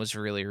design was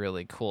really,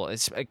 really cool.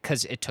 It's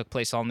because it took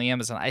place on the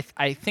Amazon.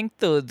 I think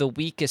the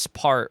weakest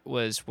part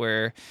was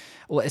where,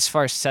 well, as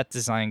far as set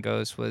design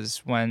goes,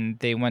 was when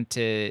they went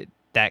to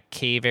that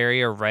cave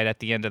area right at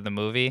the end of the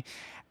movie,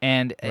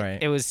 and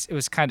it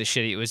was kind of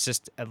shitty. It was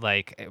just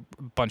like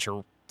a bunch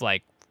of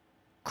like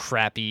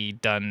crappy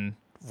done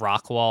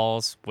rock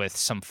walls with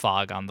some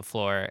fog on the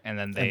floor, and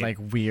then they like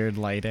weird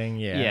lighting.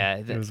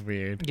 It was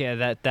weird.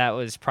 Yeah, that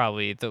was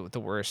probably the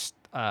worst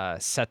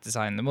set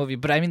design in the movie.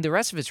 But I mean, the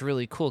rest of it's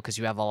really cool because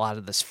you have a lot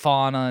of this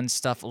fauna and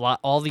stuff.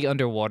 All the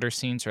underwater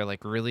scenes are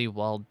like really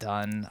well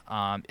done,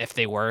 if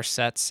they were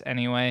sets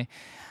anyway.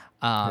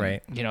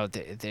 Right. You know,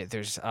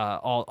 there's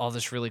all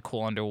this really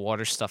cool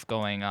underwater stuff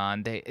going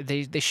on.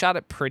 They shot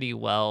it pretty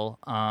well,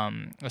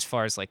 as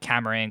far as like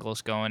camera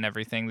angles go and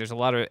everything. There's a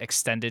lot of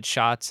extended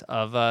shots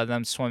of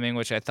them swimming,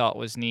 which I thought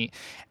was neat.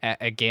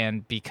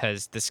 Again,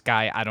 because this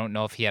guy, I don't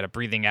know if he had a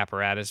breathing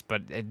apparatus,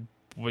 but it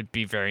would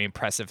be very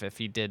impressive if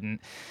he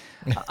didn't.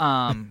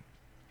 um,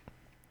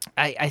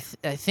 I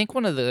think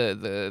one of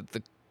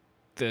the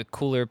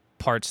cooler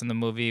parts in the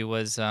movie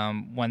was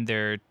when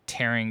they're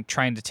trying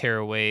to tear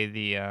away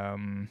the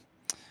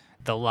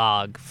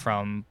log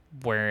from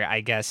where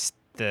I guess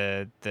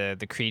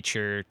the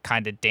creature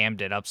kind of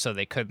dammed it up so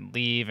they couldn't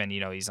leave, and you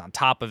know he's on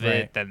top of it.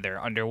 Right. Then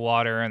they're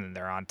underwater, and then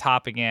they're on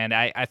top again.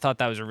 I thought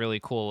that was a really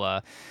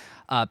cool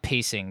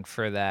pacing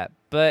for that.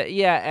 But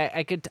yeah,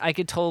 I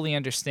could totally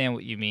understand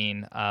what you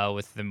mean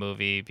with the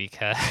movie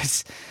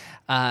because.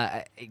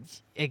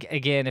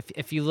 Again,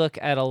 if you look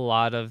at a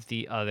lot of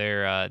the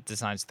other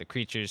designs of the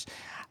creatures,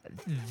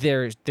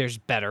 there's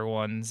better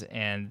ones,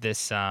 and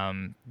this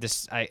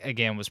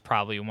again was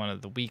probably one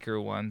of the weaker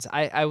ones.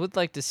 I would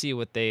like to see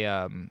what they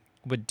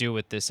would do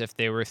with this if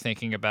they were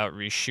thinking about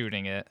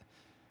reshooting it.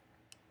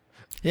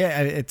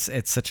 Yeah, it's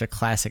such a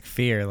classic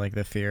fear, like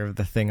the fear of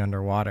the thing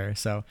underwater.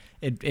 So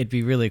it'd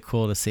be really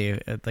cool to see.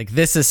 Like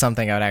this is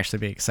something I would actually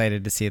be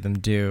excited to see them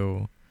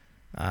do.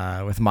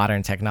 With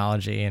modern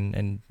technology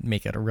and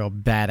make it a real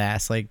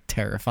badass, like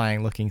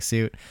terrifying looking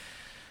suit.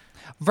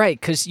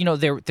 Right, because you know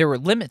there were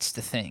limits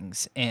to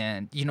things,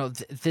 and you know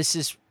this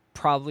is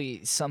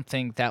probably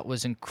something that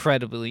was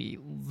incredibly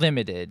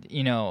limited.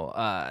 You know,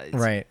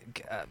 Right.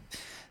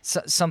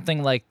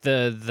 Something like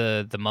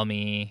the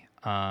Mummy,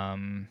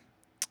 the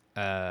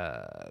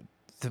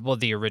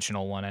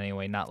original one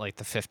anyway, not like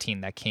the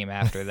 15 that came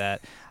after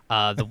that.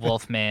 The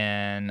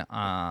Wolfman,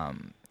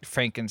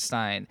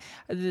 Frankenstein,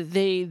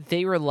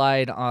 they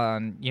relied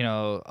on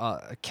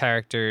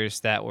characters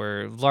that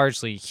were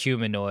largely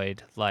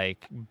humanoid,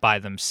 like by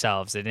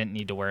themselves. They didn't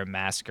need to wear a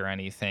mask or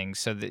anything.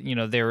 So that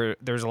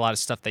there was a lot of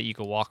stuff that you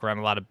could walk around,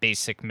 a lot of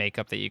basic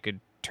makeup that you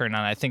could turn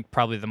on. I think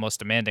probably the most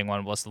demanding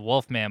one was the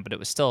Wolfman, but it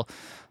was still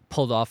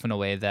pulled off in a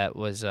way that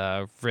was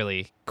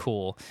really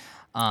cool.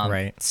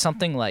 Right.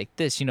 Something like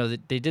this,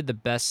 they did the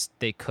best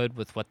they could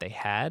with what they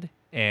had,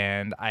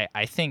 and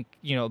I think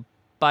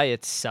by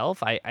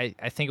itself, I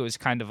think it was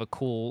kind of a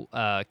cool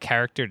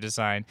character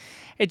design.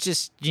 It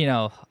just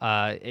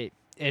it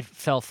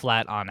fell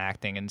flat on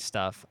acting and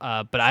stuff.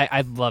 But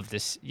I'd love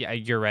this. Yeah,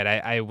 you're right.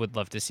 I would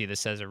love to see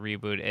this as a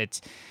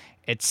reboot.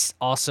 It's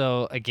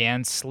also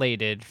again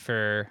slated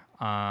for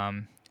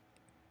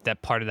that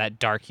part of that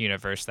dark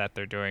universe that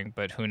they're doing,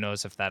 but who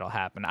knows if that'll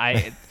happen.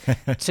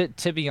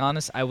 To be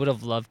honest, I would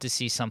have loved to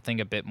see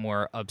something a bit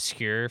more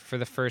obscure for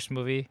the first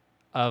movie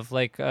of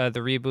like the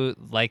reboot,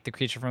 like The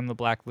Creature from the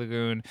Black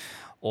Lagoon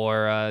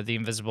or The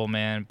Invisible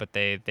Man, but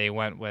they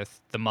went with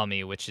The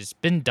Mummy, which has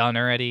been done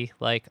already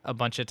like a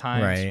bunch of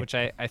times, Right. which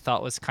I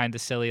thought was kind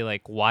of silly.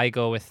 Like, why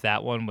go with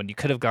that one when you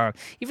could have gone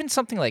even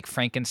something like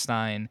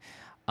Frankenstein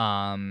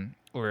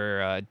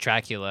or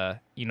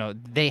Dracula?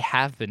 They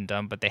have been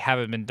done, but they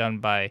haven't been done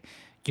by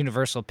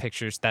Universal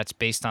Pictures that's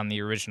based on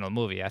the original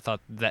movie. I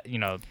thought that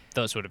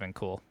those would have been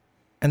cool.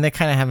 And they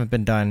kind of haven't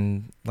been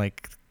done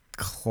like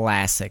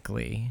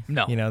classically.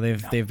 No.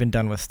 They've been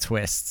done with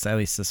twists, at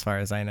least as far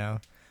as I know.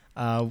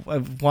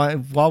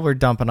 While we're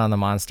dumping on the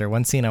monster,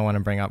 one scene I want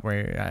to bring up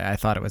where I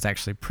thought it was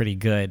actually pretty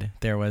good.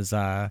 There was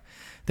a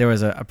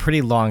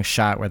pretty long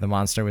shot where the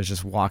monster was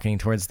just walking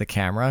towards the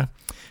camera,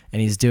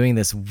 and he's doing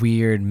this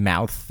weird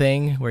mouth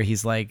thing where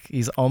he's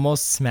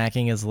almost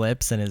smacking his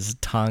lips and his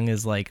tongue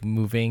is like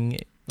moving,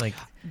 like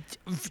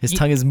his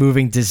tongue is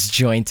moving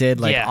disjointed,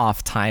 like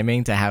off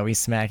timing to how he's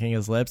smacking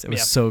his lips. It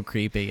was so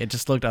creepy. It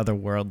just looked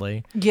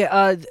otherworldly.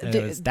 Yeah,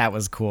 that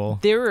was cool.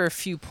 There were a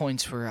few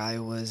points where I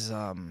was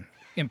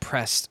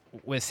impressed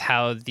with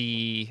how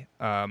the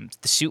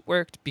suit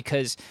worked,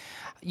 because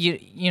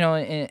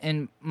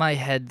in my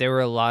head there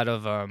were a lot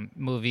of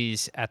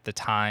movies at the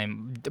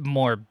time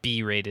more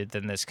B-rated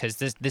than this, because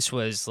this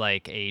was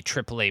like a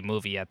AAA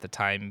movie at the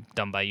time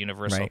done by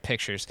Universal Right.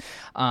 Pictures,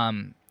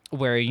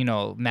 where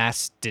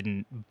masks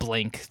didn't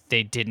blink,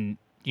 they didn't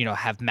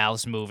have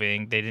mouths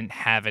moving, they didn't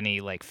have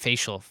any like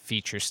facial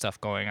feature stuff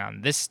going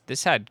on. This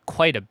had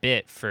quite a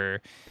bit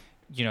for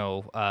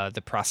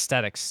the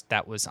prosthetics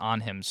that was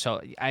on him.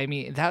 So I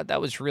mean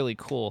that was really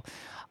cool.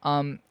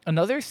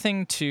 Another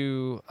thing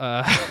to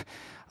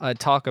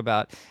talk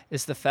about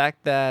is the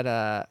fact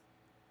that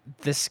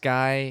this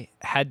guy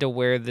had to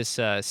wear this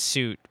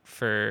suit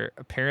for,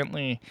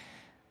 apparently,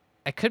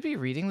 I could be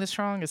reading this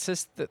wrong. It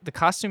says that the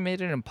costume made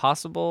it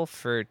impossible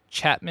for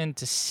Chapman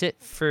to sit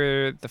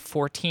for the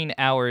 14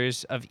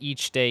 hours of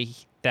each day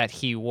that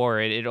he wore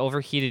it. It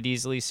overheated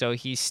easily, so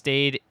he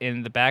stayed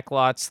in the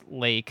backlots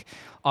lake,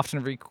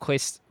 often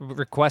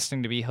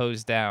requesting to be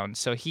hosed down.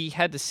 So he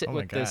had to sit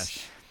with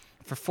this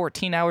for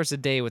 14 hours a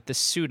day with this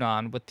suit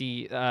on, with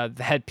the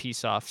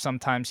headpiece off.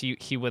 Sometimes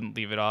he wouldn't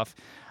leave it off,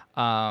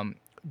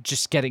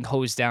 just getting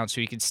hosed down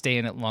so he could stay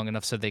in it long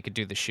enough so they could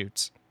do the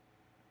shoots.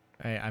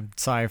 I'm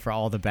sorry for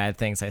all the bad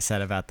things I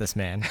said about this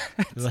man.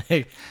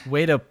 Like,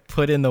 way to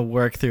put in the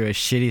work through a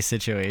shitty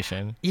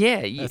situation.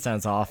 Yeah, That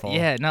sounds awful.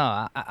 yeah,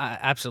 no,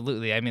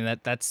 absolutely. I mean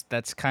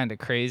that's kind of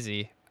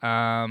crazy.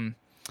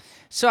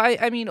 So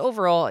I mean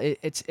overall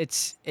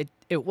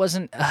it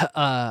wasn't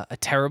a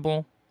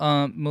terrible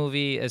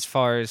movie as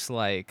far as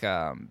like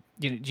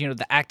you know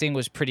the acting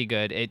was pretty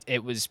good.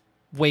 It was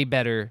way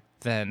better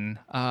than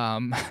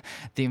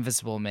the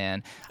Invisible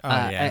Man. Oh,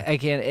 yeah.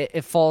 Again,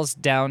 it falls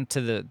down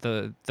to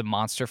the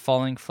monster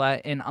falling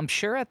flat, and I'm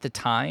sure at the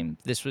time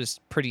this was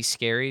pretty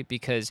scary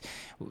because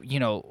you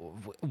know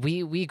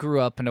we grew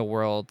up in a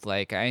world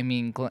like I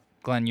mean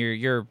Glenn,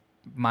 you're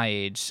my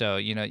age, so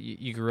you know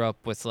you grew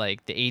up with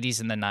like the 80s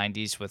and the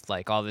 90s with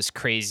like all this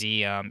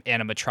crazy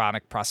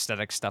animatronic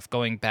prosthetic stuff,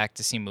 going back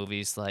to see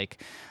movies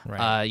like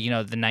Right. you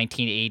know the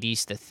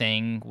 1980s The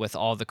Thing with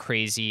all the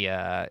crazy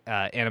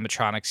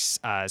animatronics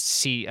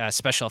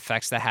special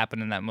effects that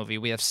happened in that movie.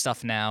 We have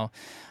stuff now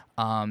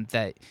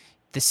that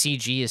the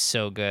CG is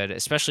so good,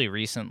 especially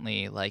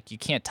recently. Like you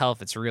can't tell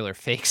if it's real or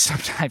fake.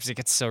 Sometimes it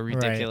gets so Right.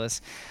 ridiculous.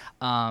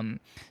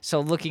 So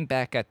looking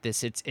back at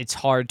this, it's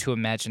hard to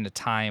imagine a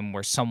time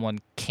where someone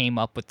came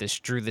up with this,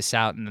 drew this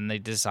out, and then they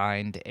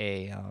designed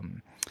a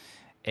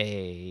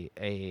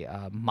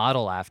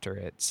model after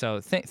it.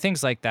 So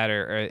things like that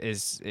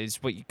is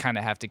what you kind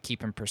of have to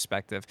keep in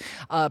perspective.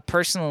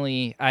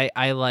 Personally,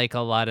 I like a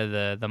lot of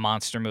the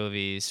monster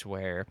movies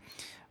where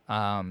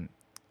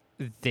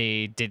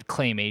they did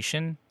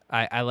claymation.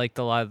 I liked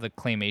a lot of the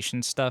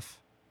claymation stuff,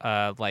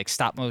 like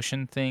stop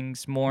motion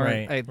things more.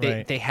 Right.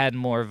 Right. They had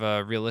more of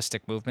a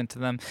realistic movement to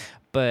them,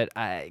 but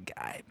I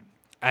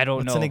don't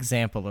What's an know.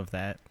 example of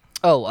that?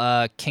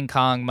 Oh, King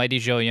Kong, Mighty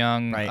Joe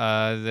Young, Right.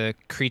 the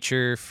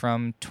creature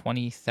from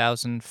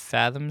 20,000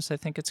 Fathoms, I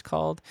think it's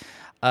called.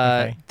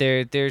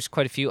 Okay. There's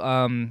quite a few.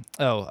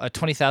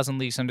 20,000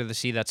 Leagues Under the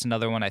Sea. That's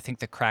another one. I think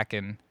the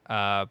Kraken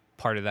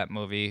part of that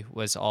movie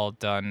was all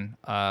done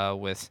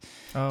with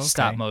Oh, okay.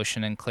 stop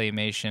motion and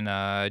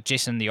claymation.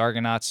 Jason and the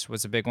Argonauts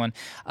was a big one.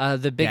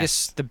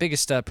 Yes. The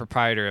biggest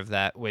proprietor of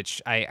that,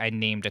 which I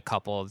named a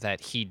couple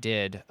that he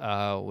did,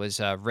 was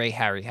Ray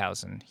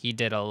Harryhausen. He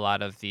did a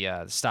lot of the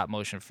stop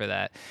motion for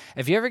that.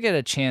 If you ever get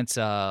a chance,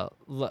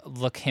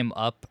 look him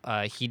up.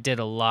 He did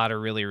a lot of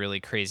really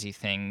crazy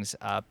things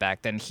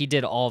back then. He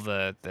did all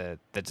the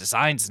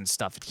designs and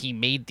stuff. He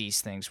made these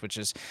things, which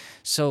is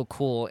so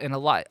cool. And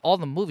all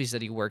the movies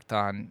that he worked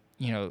on,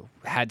 you know,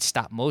 had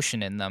stop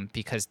motion in them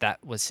because that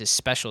was his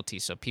specialty.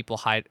 So people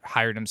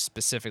hired him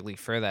specifically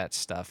for that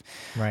stuff.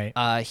 Right.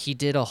 He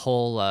did a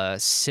whole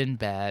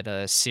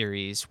Sinbad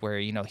series where,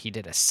 you know, he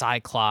did a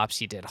Cyclops,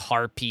 he did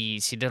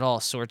Harpies, he did all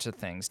sorts of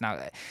things. Now,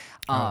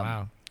 Oh,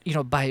 wow. you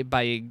know,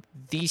 by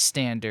these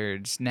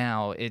standards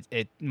now,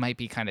 it might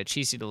be kind of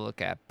cheesy to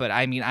look at, but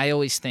I mean, I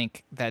always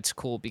think that's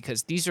cool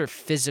because these are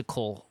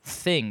physical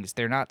things.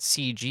 They're not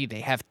CG.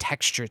 They have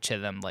texture to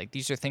them. Like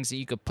these are things that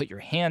you could put your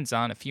hands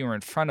on if you were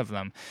in front of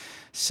them.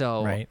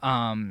 So, Right.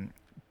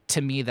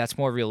 to me, that's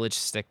more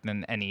realistic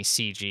than any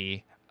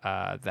CG.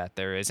 That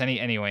there is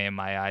anyway in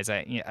my eyes.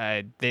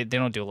 They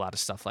don't do a lot of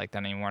stuff like that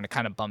anymore, and it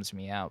kind of bums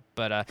me out.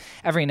 But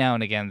every now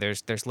and again,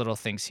 there's little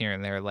things here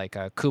and there, like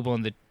Kubo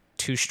and the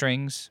Two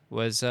Strings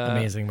was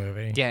Amazing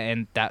movie. yeah,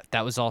 and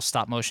that was all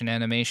stop motion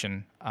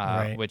animation,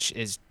 Right. which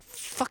is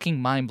fucking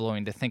mind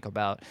blowing to think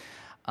about.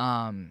 You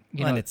Well,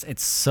 know, and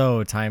it's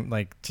so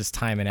just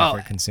time and oh,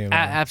 effort consuming.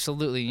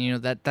 absolutely. You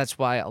know that's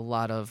why a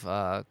lot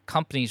of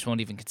companies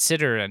won't even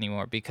consider it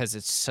anymore because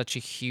it's such a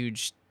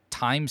huge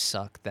time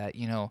suck that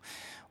you know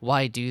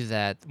why do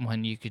that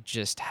when you could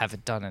just have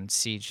it done in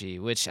CG,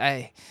 which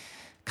I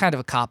kind of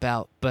a cop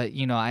out, but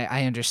you know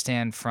I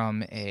understand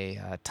from a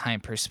time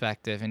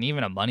perspective and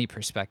even a money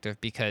perspective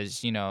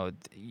because you know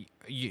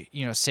you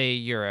know say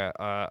you're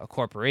a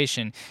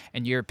corporation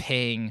and you're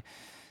paying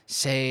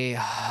say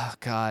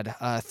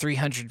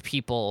 300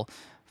 people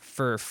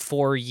for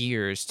 4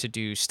 years to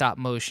do stop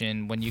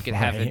motion when you could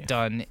have it Right.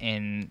 done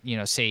in you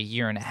know say a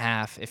year and a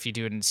half. If you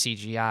do it in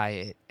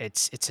CGI,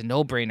 it's a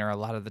no-brainer a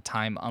lot of the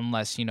time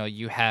unless you know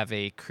you have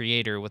a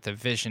creator with a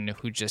vision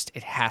who just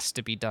it has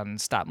to be done in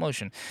stop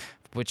motion,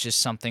 which is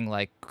something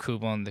like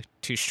Kubo and the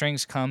Two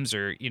Strings comes,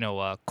 or you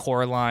know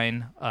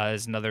Coraline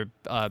is another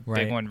big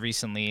Right. one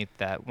recently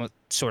that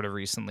sort of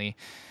recently.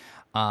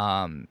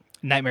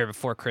 Nightmare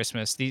Before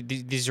Christmas.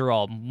 These are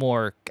all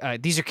more.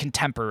 These are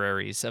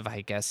contemporaries of, I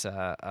guess,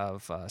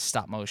 of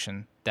stop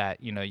motion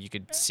that you know you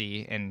could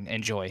see and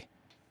enjoy.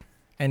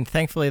 And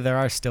thankfully, there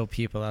are still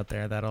people out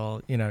there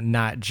that'll,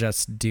 not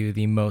just do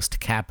the most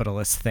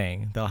capitalist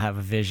thing. They'll have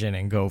a vision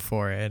and go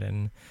for it.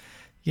 And,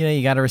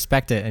 you got to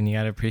respect it and you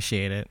got to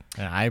appreciate it.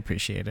 And I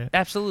appreciate it.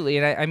 Absolutely,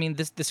 and I mean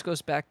this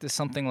goes back to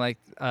something like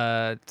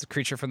the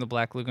Creature from the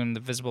Black Lagoon, The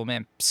Invisible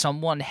Man.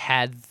 Someone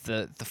had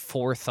the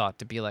forethought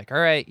to be like, all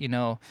right,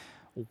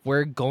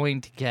 we're going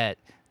to get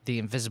the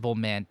Invisible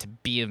Man to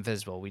be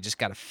invisible. We just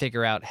got to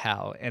figure out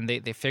how. And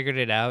they figured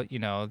it out,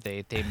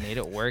 they made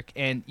it work.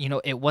 And,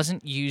 it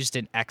wasn't used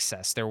in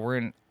excess. There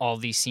weren't all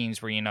these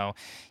scenes where,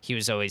 he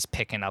was always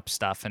picking up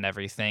stuff and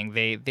everything.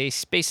 They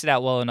spaced it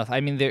out well enough.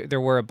 I mean,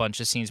 there were a bunch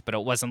of scenes, but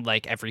it wasn't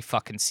like every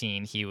fucking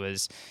scene he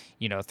was,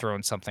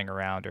 throwing something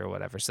around or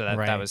whatever. So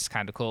that was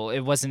kind of cool.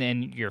 It wasn't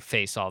in your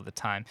face all the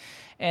time.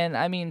 And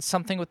I mean,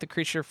 something with the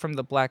creature from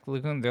the Black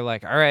Lagoon, they're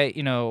like, all right,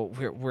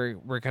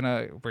 we're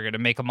gonna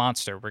make a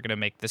monster. We're gonna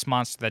make this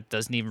monster that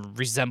doesn't even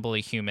resemble a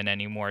human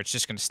anymore. It's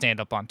just gonna stand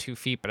up on 2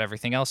 feet, but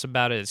everything else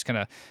about it is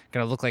gonna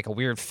look like a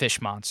weird fish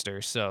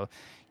monster. So,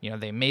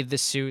 they made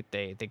this suit.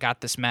 They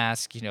got this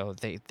mask.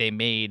 They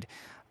made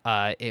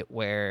it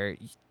where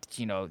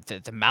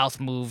the mouth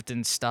moved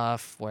and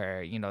stuff,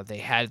 where they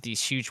had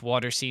these huge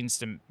water scenes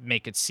to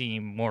make it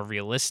seem more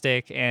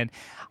realistic. And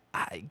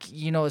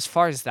as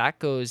far as that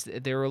goes,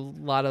 there were a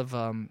lot of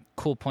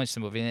cool points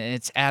in the movie, and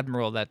it's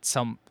admirable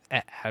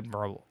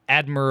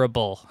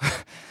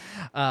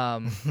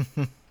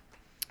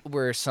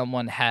where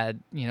someone had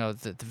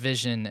the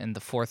vision and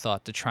the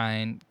forethought to try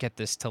and get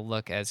this to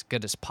look as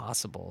good as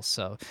possible.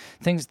 So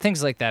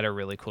things like that are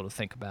really cool to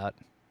think about.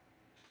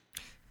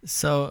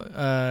 So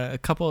a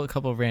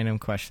couple random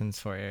questions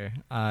for you.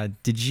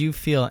 Did you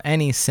feel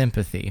any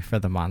sympathy for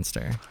the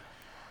monster?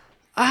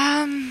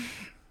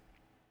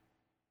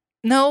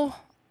 No.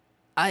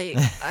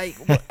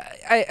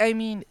 I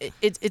mean,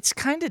 it's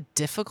kind of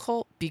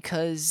difficult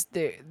because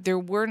there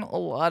weren't a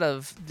lot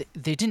of,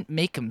 they didn't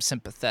make him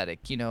sympathetic,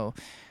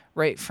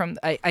 right? From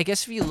I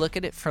guess if you look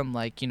at it from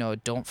like,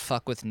 don't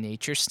fuck with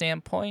nature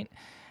standpoint,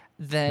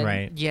 then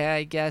right. Yeah,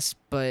 I guess.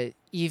 But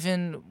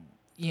even,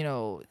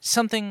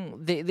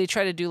 something they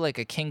try to do like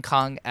a King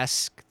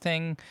Kong-esque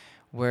thing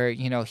where,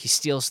 he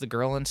steals the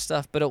girl and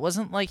stuff, but it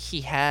wasn't like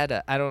he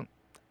had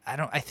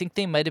I think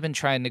they might have been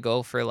trying to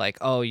go for like,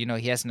 oh,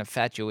 he has an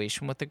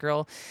infatuation with the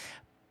girl,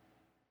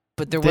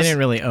 but they didn't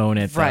really own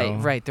it.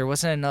 Right. There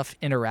wasn't enough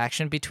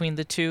interaction between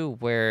the two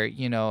where,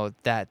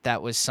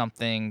 that was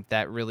something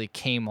that really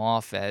came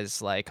off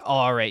as like, oh,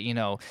 all right,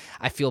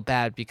 I feel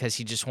bad because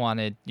he just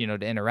wanted, to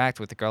interact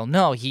with the girl.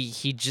 No,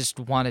 he just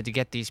wanted to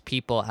get these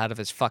people out of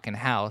his fucking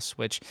house,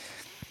 which,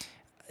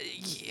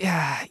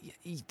 yeah,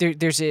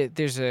 there's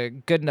a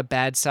good and a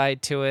bad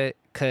side to it,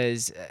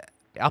 because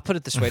I'll put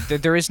it this way: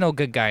 there is no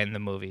good guy in the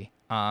movie,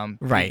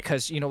 right?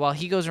 Because while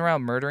he goes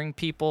around murdering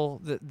people,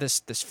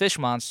 this fish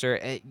monster,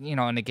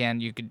 and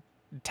again, you could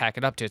tack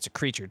it up to it's a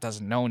creature; it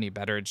doesn't know any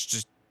better; it's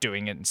just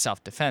doing it in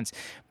self-defense.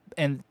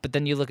 But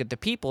then you look at the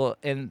people,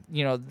 and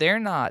they're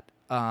not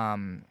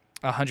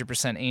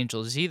 100%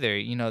 angels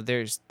either.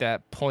 There's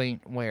that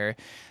point where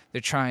they're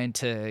trying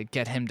to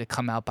get him to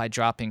come out by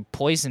dropping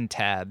poison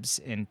tabs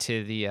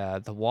into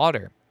the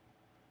water.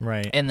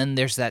 Right. And then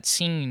there's that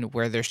scene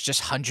where there's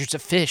just hundreds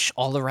of fish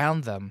all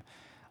around them,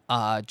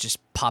 just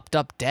popped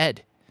up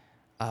dead,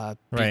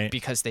 right.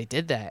 Because they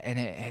did that. And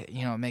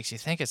it makes you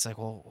think, it's like,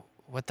 well,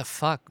 what the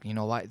fuck?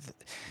 Why?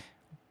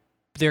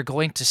 They're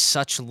going to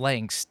such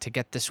lengths to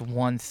get this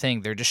one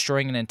thing. They're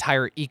destroying an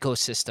entire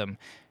ecosystem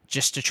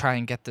just to try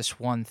and get this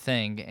one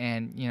thing.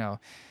 And,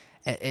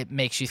 it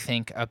makes you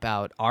think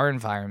about our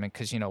environment,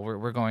 because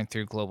we're going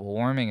through global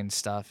warming and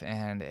stuff,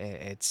 and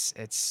it's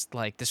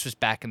like this was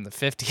back in the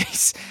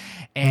 50s,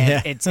 and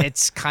yeah.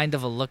 it's kind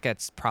of a look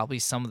at probably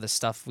some of the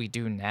stuff we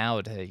do now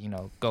to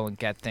go and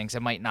get things.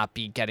 It might not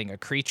be getting a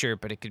creature,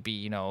 but it could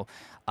be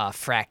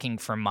fracking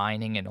for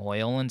mining and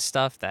oil and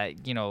stuff that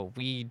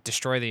we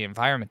destroy the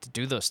environment to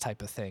do those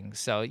type of things.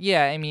 So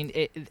yeah, I mean,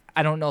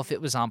 I don't know if it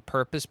was on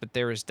purpose, but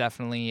there was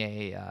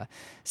definitely a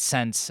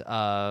sense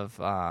of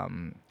a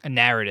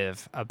narrative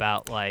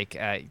about like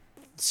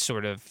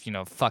sort of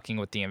fucking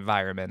with the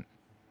environment.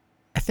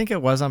 I think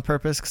it was on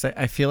purpose, because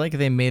I feel like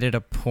they made it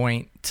a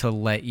point to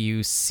let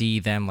you see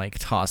them like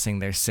tossing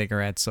their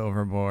cigarettes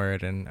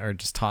overboard or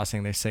just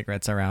tossing their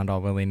cigarettes around all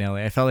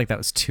willy-nilly. I felt like that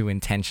was too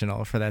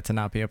intentional for that to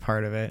not be a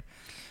part of it.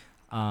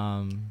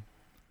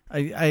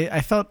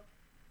 I felt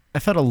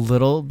a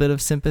little bit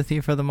of sympathy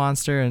for the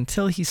monster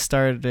until he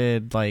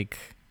started like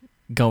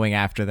going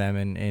after them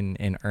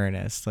in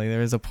earnest. Like there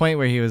was a point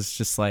where he was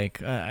just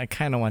like, I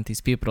kind of want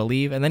these people to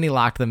leave, and then he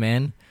locked them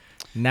in.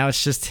 Now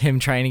it's just him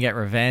trying to get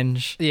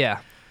revenge. Yeah.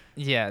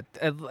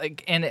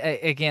 And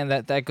again,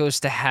 that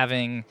goes to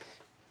having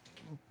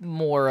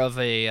more of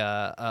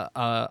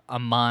a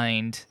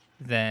mind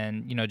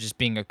than just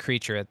being a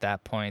creature at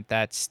that point.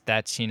 That's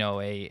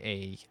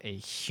a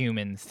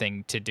human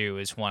thing to do,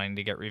 is wanting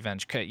to get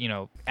revenge.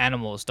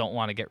 Animals don't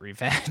want to get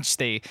revenge.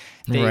 They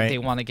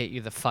want to get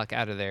you the fuck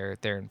out of their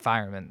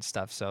environment and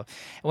stuff. So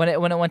when it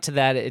went to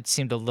that, it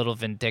seemed a little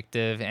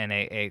vindictive, and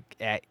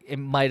it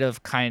might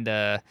have kind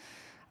of,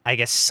 I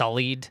guess,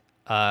 sullied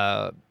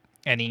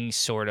any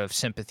sort of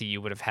sympathy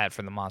you would have had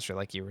for the monster,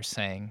 like you were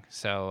saying.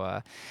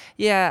 So,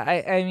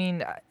 yeah, I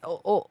mean,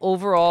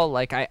 overall,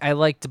 like I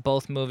liked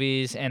both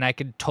movies, and I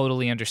could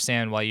totally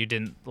understand why you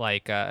didn't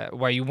like,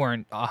 why you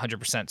weren't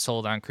 100%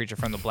 sold on Creature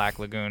from the Black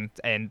Lagoon,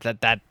 and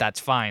that's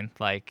fine.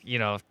 Like, you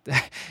know,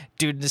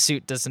 dude in the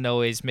suit doesn't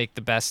always make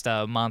the best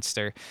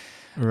monster.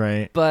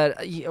 Right.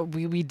 But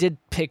we did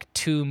pick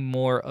two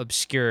more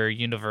obscure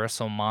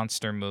Universal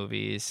monster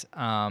movies.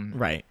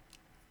 Right.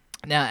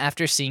 Now,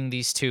 after seeing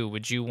these two,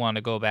 would you want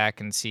to go back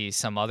and see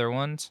some other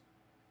ones?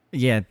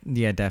 Yeah,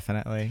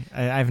 definitely.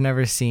 I've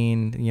never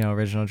seen,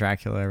 original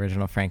Dracula,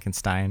 original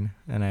Frankenstein,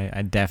 and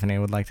I definitely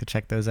would like to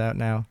check those out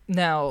now.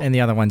 Now, And the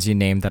other ones you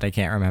named that I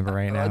can't remember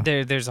right now.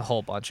 there's a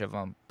whole bunch of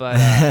them,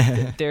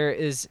 but there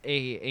is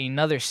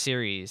another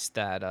series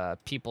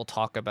that people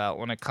talk about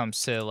when it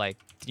comes to, like,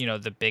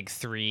 the big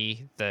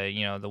three,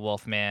 the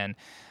Wolfman,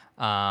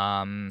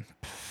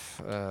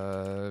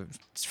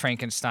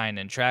 Frankenstein,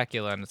 and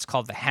Dracula, and it's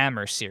called the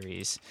Hammer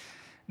series.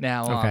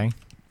 Now, Okay.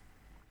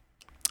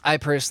 I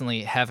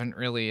personally haven't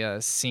really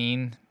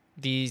seen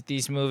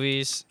these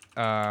movies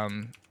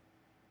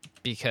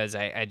because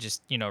I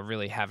just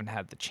really haven't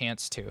had the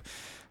chance to.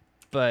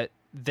 But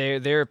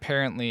they're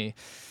apparently,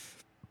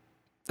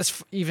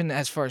 even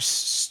as far as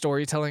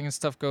storytelling and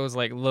stuff goes,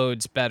 like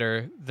loads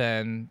better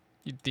than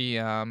the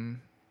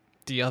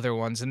other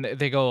ones, and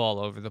they go all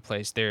over the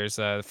place. There's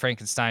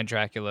Frankenstein,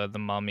 Dracula, The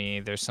Mummy.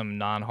 There's some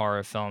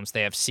non-horror films.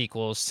 They have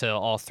sequels to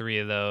all three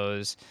of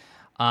those.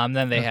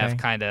 Then they have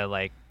kind of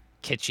like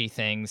kitschy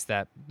things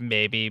that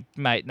maybe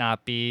might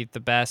not be the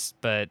best,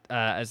 but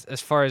as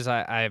far as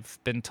I've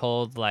been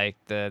told, like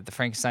the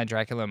Frankenstein,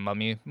 Dracula, and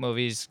Mummy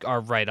movies are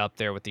right up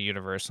there with the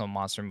Universal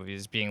monster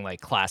movies being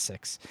like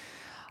classics.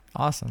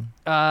 Awesome.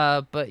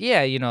 But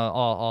yeah,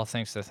 all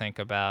things to think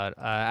about.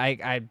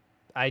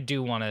 I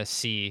do want to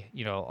see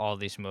all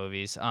these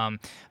movies.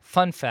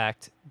 Fun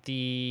fact: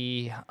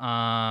 the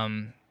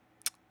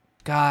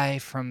guy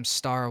from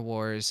Star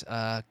Wars,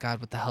 God,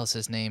 what the hell's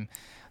his name?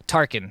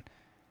 Tarkin.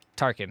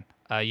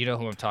 You know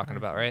who I'm talking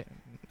about, right?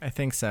 I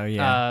think so,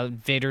 yeah.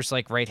 Vader's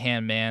like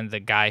right-hand man, the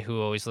guy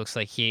who always looks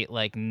like he ate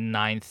like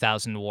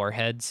 9,000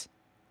 warheads.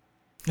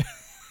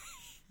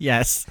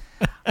 Yes.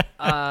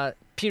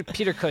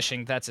 Peter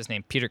Cushing, that's his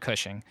name, Peter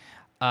Cushing.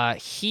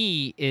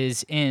 He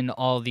is in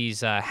all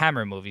these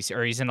Hammer movies,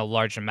 or he's in a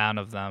large amount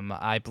of them.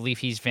 I believe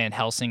he's Van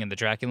Helsing in the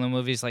Dracula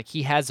movies. Like,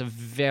 he has a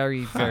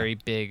very, very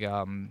big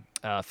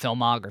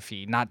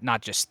filmography.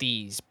 Not just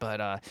these,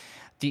 but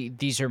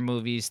these are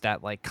movies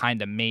that like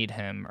kind of made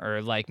him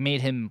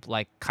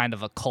like kind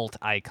of a cult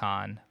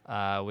icon,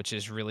 which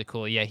is really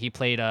cool. Yeah, he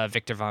played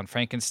Victor von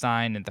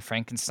Frankenstein in the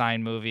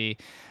Frankenstein movie.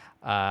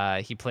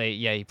 He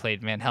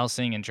played Van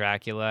Helsing and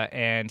Dracula,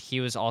 and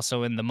he was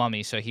also in The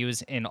Mummy, so he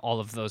was in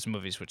all of those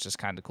movies, which is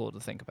kind of cool to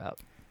think about.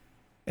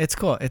 It's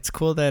cool. It's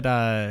cool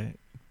that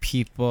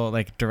people,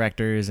 like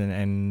directors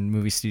and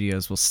movie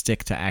studios, will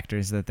stick to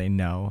actors that they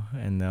know,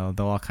 and they'll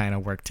all kind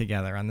of work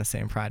together on the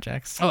same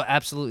projects. Oh,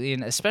 absolutely,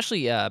 and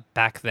especially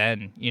back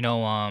then,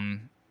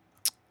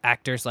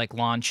 actors like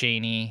Lon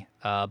Chaney,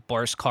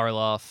 Boris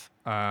Karloff,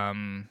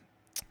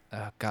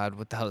 oh God,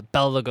 what the hell?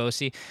 Bela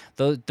Lugosi.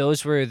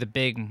 Those were the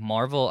big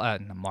Marvel.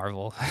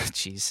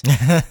 Jeez.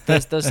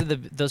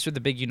 those were the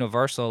big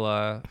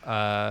Universal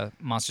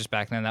monsters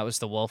back then. That was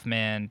the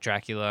Wolfman,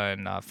 Dracula,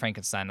 and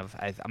Frankenstein.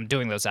 I'm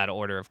doing those out of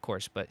order, of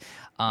course, but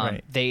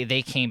Right.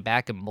 they came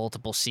back in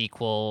multiple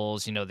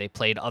sequels. They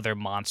played other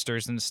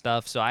monsters and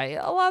stuff. So a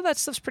lot of that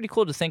stuff's pretty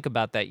cool to think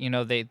about. That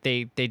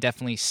they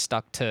definitely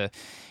stuck to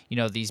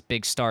these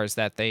big stars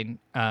that they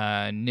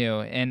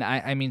knew. And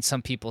I mean,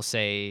 some people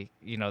say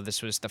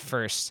this was the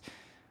first,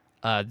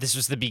 this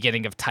was the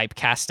beginning of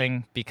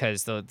typecasting,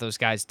 because those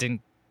guys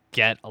didn't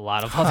get a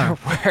lot of other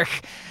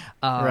work.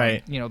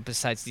 Right.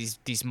 Besides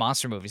these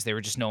monster movies, they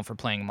were just known for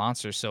playing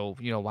monsters. So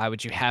why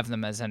would you have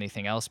them as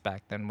anything else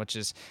back then? Which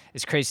is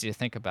crazy to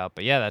think about.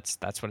 But yeah,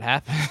 that's what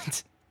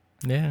happened.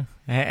 Yeah.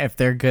 If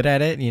they're good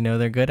at it,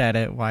 they're good at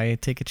it. Why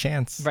take a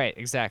chance? Right.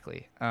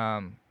 Exactly.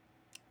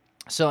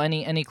 So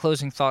any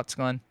closing thoughts,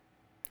 Glenn?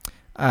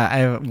 I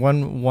have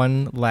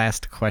one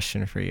last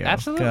question for you.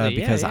 Absolutely,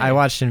 because yeah. I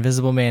watched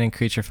Invisible Man and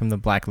Creature from the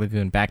Black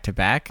Lagoon back to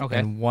back. Okay.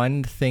 And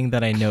one thing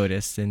that I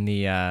noticed in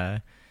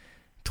the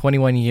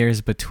 21 years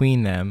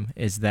between them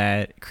is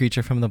that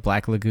Creature from the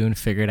Black Lagoon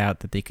figured out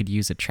that they could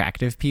use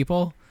attractive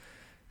people.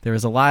 There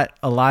was a lot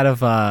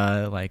of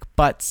like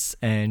butts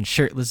and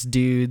shirtless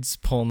dudes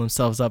pulling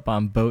themselves up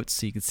on boats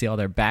so you could see all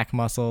their back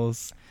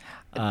muscles.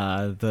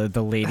 The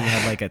lady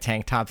had like a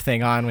tank top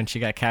thing on when she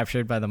got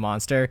captured by the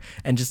monster,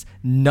 and just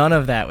none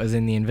of that was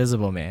in the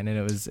Invisible Man, and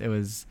it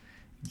was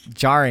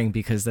jarring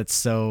because that's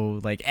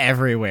so like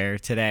everywhere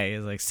today.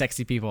 It's like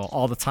sexy people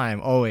all the time,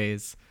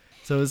 always.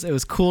 So it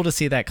was cool to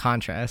see that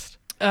contrast.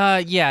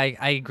 Yeah,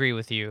 I agree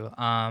with you.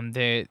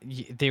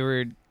 They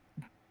were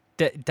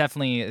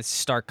definitely a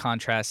stark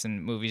contrast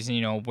in movies,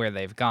 where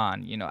they've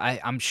gone.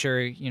 I'm sure,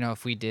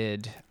 if we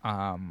did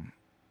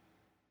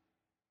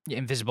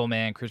Invisible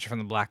Man, Creature from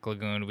the Black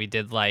Lagoon, we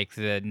did like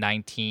the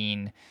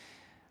 19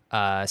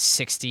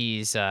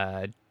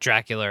 '60s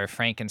Dracula or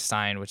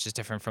Frankenstein, which is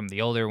different from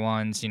the older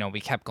ones.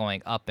 We kept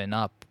going up and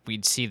up.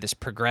 We'd see this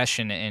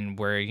progression in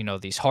where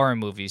these horror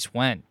movies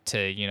went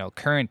to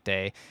current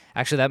day.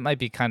 Actually, that might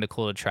be kind of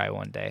cool to try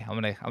one day.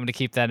 I'm gonna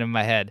keep that in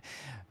my head.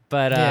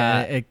 But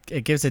yeah,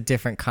 it gives a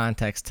different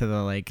context to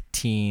the like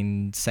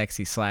teen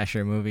sexy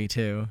slasher movie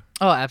too.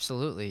 Oh,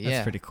 absolutely. Yeah,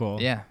 that's pretty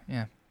cool. Yeah.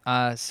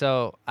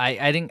 So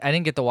I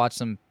didn't get to watch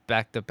them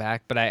back to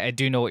back, but I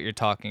do know what you're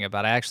talking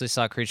about. I actually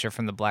saw Creature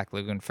from the Black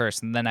Lagoon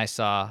first, and then I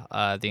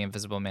saw The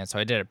Invisible Man. So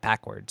I did it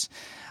backwards.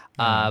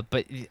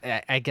 But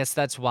I guess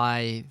that's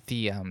why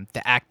the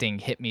acting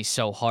hit me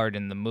so hard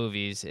in the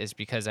movies, is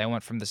because I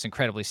went from this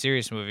incredibly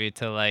serious movie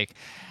to like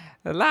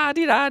la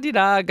di da di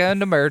da going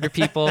to murder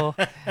people.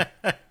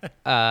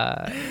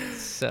 But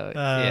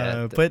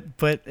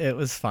it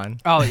was fun.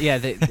 Oh yeah,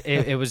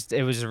 it was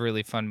a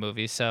really fun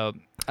movie. So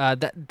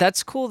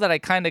that's cool that I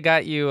kind of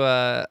got you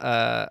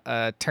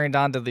turned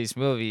on to these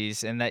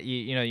movies, and that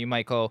you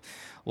might go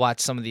watch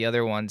some of the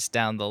other ones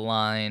down the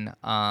line.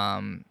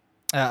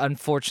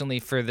 Unfortunately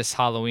for this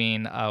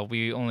Halloween,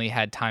 we only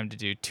had time to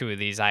do 2 of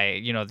these.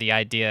 The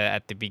idea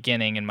at the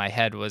beginning in my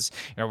head was,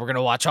 we're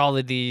gonna watch all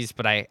of these,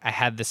 but I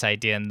had this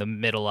idea in the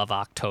middle of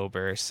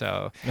October,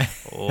 so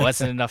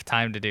wasn't enough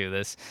time to do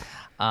this.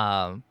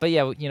 But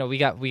yeah, we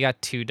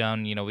got 2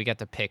 done. We got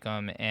to pick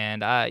them,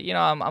 and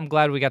I'm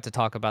glad we got to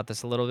talk about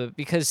this a little bit,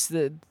 because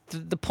the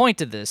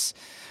point of this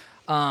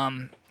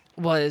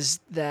was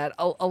that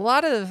a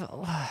lot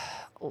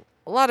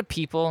of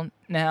people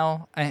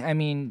now, I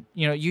mean,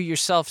 you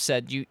yourself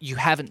said you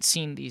haven't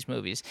seen these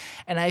movies,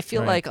 and I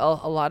feel like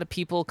a lot of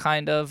people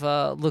kind of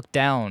look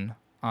down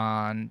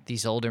on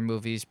these older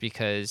movies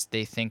because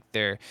they think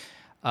they're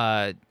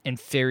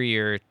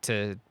inferior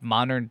to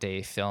modern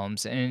day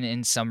films, and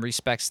in some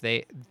respects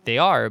they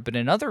are, but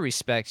in other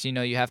respects,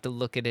 you have to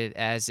look at it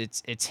as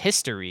it's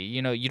history.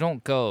 You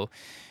don't go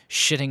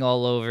shitting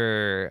all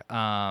over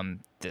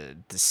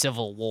the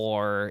Civil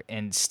War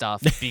and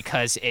stuff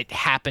because it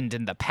happened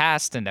in the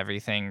past and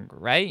everything,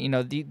 right?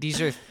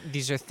 These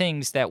are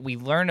things that we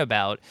learn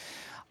about,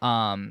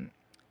 and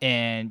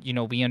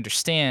we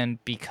understand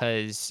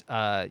because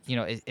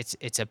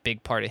it's a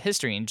big part of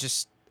history. And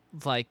just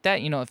like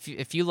that,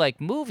 if you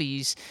like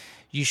movies,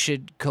 you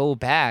should go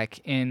back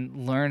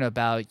and learn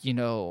about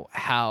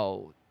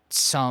how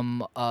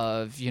some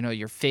of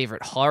your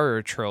favorite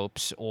horror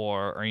tropes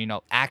or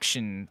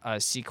action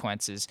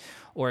sequences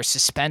or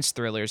suspense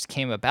thrillers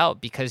came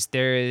about, because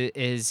there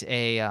is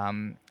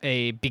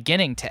a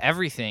beginning to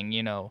everything.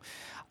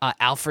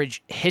 Alfred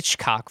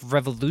Hitchcock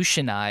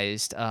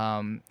revolutionized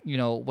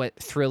what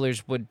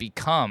thrillers would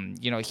become.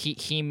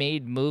 He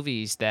made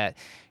movies that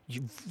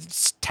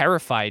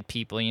terrified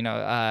people.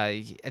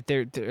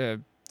 They're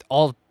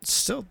all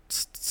still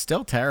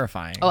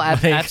terrifying. Oh,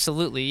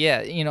 absolutely,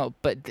 yeah.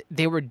 But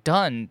they were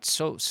done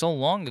so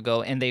long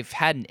ago, and they've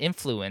had an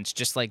influence,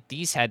 just like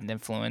these had an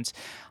influence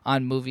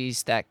on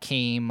movies that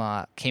came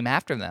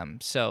after them.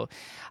 So,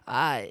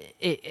 I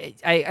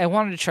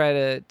wanted to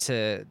try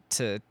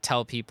to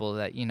tell people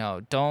that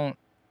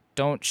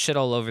don't shit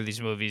all over these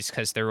movies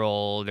because they're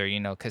old, or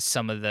because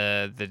some of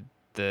the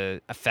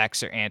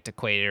effects are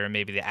antiquated, or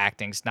maybe the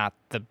acting's not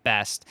the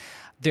best.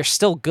 They're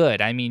still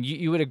good. I mean,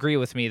 you would agree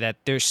with me that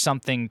there's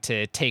something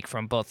to take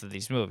from both of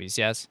these movies,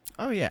 yes?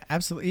 Oh yeah,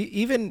 absolutely.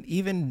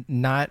 Even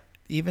not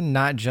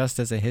just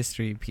as a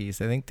history piece.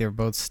 I think they're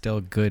both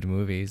still good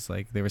movies.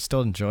 Like, they were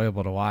still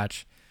enjoyable to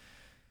watch.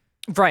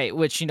 Right,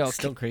 which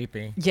still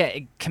creepy. Yeah,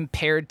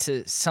 compared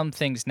to some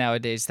things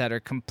nowadays that are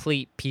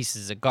complete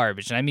pieces of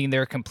garbage. And I mean,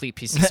 they're complete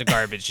pieces of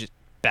garbage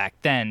back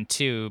then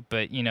too,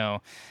 but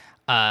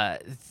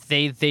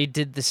they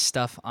did this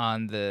stuff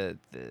on the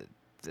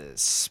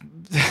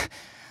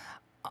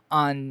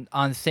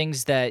on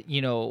things that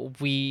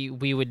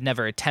we would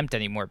never attempt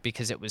anymore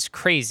because it was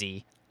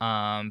crazy,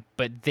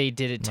 but they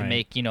did it to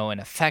make an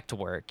effect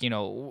work.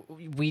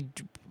 We,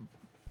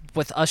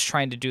 with us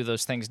trying to do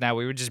those things now,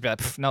 we would just be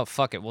like, no,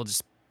 fuck it, we'll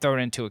just throw it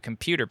into a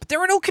computer. But there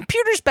were no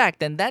computers back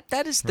then.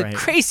 That is the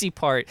crazy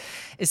part,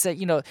 is that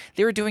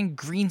they were doing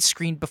green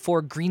screen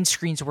before green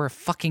screens were a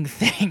fucking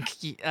thing.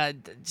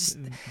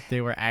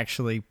 They were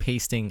actually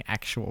pasting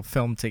actual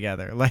film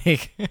together,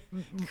 like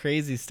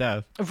crazy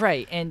stuff.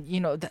 Right, and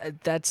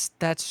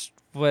that's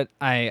what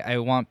I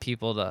want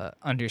people to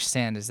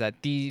understand, is that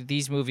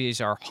these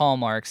movies are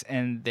hallmarks,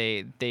 and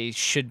they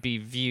should be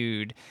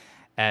viewed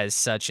as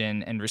such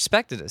and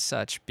respected as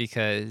such,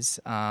 because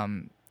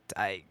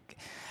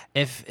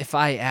If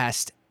I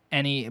asked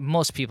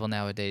most people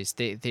nowadays,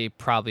 they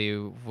probably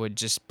would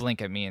just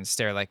blink at me and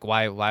stare like,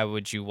 why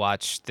would you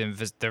watch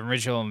the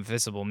original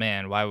Invisible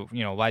Man?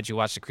 Why'd you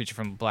watch The Creature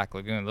from the Black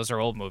Lagoon? Those are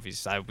old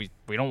movies.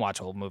 We don't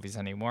watch old movies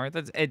anymore.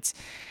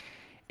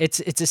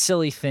 It's a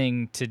silly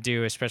thing to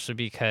do, especially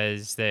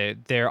because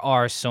there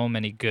are so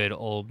many good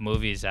old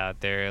movies out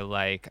there.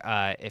 Like,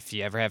 if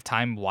you ever have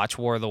time, watch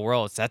War of the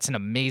Worlds. That's an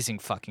amazing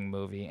fucking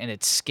movie, and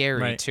it's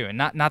scary too. And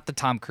not the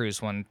Tom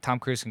Cruise one. Tom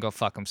Cruise can go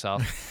fuck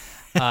himself.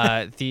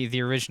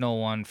 The original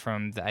one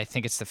from I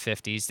think it's the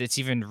 50s. It's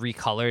even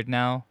recolored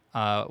now,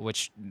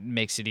 which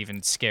makes it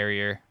even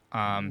scarier.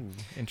 Ooh,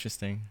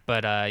 interesting.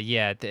 But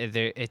yeah,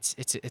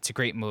 it's a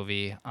great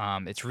movie.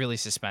 It's really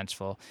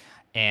suspenseful,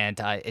 and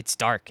it's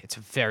dark. It's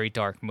a very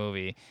dark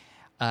movie.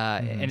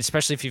 And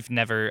especially if you've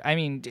never, I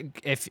mean,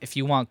 if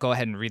you want, go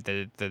ahead and read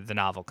the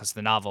novel, because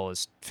the novel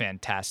is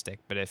fantastic.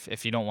 But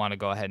if you don't want to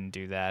go ahead and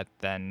do that,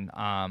 then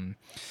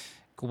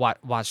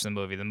watch the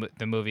movie.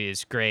 The movie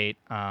is great.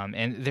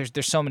 And there's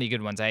so many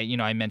good ones.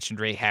 I mentioned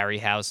Ray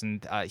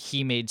Harryhausen.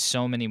 He made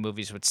so many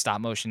movies with stop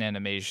motion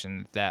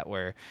animation that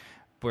were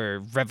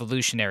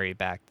revolutionary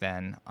back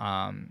then.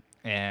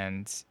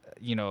 And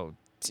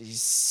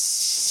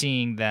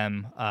seeing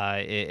them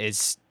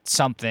is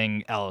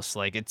something else.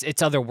 Like it's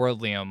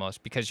otherworldly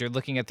almost, because you're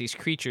looking at these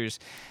creatures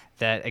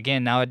that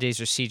again nowadays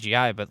are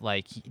CGI, but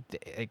like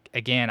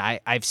again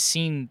I've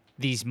seen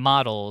these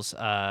models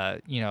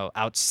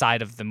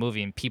outside of the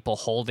movie and people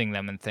holding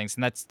them and things,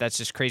 and that's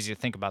just crazy to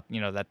think about,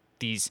 that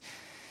these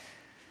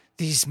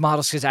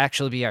models could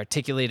actually be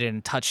articulated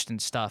and touched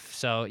and stuff.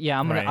 So yeah,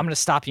 I'm gonna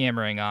stop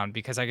yammering on,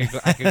 because I could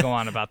go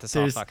on about this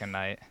all fucking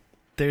night.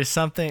 There's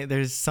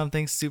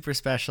something super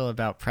special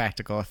about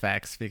practical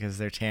effects because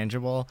they're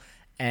tangible,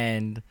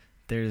 and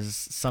there's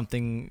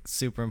something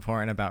super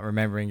important about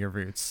remembering your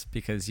roots,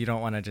 because you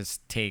don't want to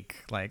just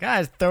take throw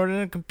it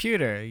in a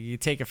computer. You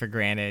take it for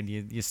granted.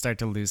 You start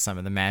to lose some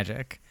of the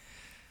magic.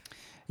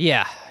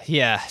 Yeah.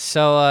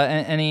 So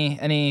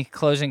any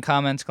closing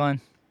comments,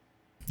 Glenn?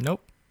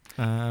 Nope.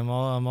 I'm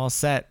all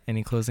set.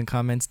 Any closing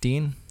comments,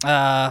 Dean?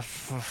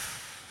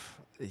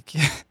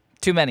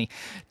 Too many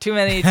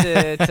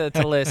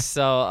to list.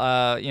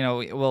 So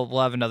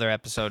we'll have another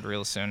episode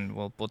real soon.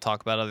 We'll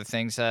talk about other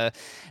things.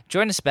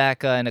 Join us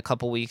back in a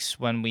couple weeks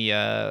when we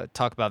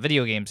talk about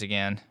video games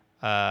again.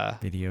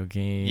 Video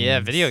games. Yeah,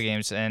 video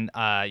games, and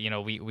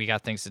we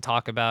got things to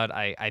talk about.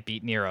 I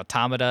beat Nier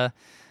Automata.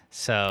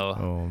 So,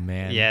 oh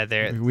man, yeah,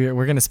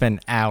 we're gonna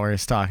spend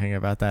hours talking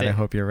about that. I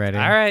hope you're ready.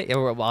 All right, yeah,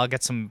 I'll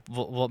get some.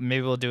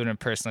 Maybe we'll do it in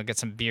person. I'll get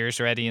some beers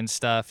ready and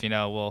stuff.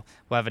 We'll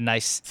have a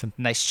nice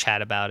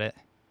chat about it.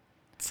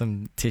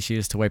 Some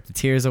tissues to wipe the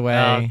tears away.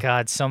 Oh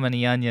God, so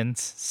many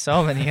onions.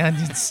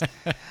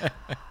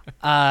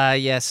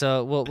 Yeah,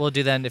 so we'll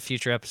do that in the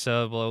future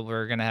episode.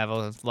 We're gonna have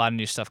a lot of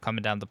new stuff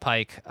coming down the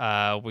pike.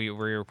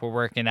 We're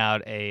working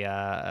out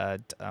a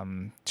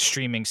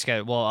streaming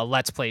schedule, a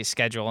Let's Play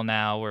schedule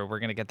now, where we're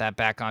gonna get that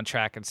back on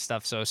track and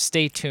stuff. So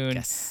stay tuned.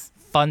 Yes.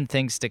 Fun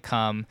things to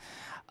come.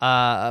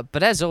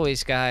 But as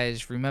always,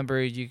 guys,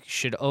 remember you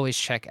should always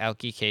check out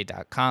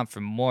Geekade.com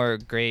for more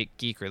great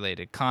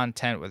geek-related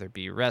content, whether it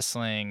be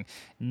wrestling,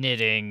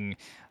 knitting,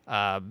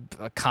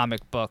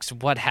 comic books,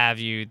 what have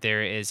you.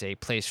 There is a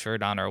place for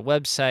it on our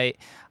website.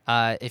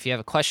 If you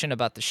have a question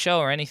about the show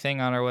or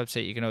anything on our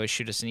website, you can always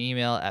shoot us an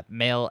email at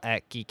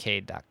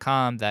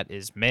mail@geekade.com. That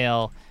is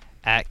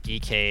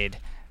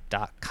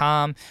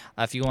mail@geekade.com.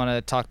 If you want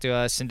to talk to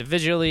us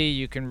individually,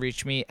 you can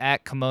reach me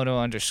at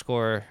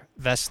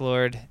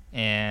Komodo_Vestlord.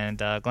 And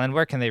Glenn,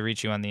 where can they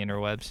reach you on the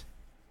interwebs?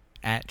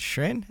 At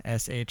Shrinn,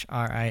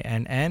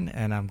 SHRINN,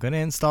 and I'm gonna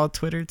install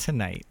Twitter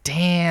tonight.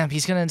 Damn,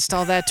 he's gonna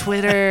install that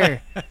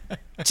Twitter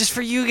just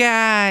for you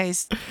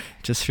guys.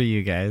 Just for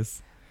you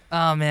guys.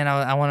 Oh man,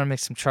 I want to make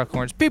some truck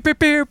horns. Beep, beep,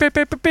 beep, beep,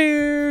 beep, beep,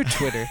 beep.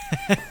 Twitter.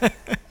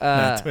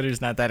 No,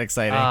 Twitter's not that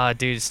exciting. Oh,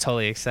 dude, it's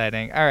totally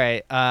exciting. All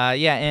right.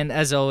 Yeah, and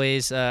as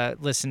always,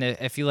 listen,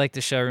 if you like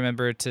the show,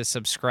 remember to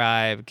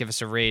subscribe, give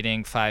us a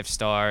rating, 5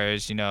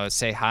 stars,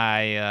 say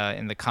hi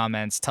in the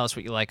comments, tell us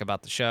what you like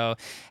about the show.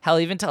 Hell,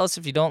 even tell us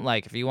if you don't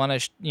like. If you want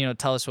to,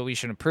 tell us what we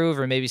should improve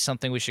or maybe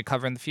something we should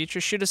cover in the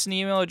future, shoot us an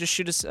email or just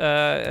shoot us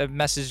a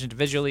message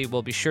individually.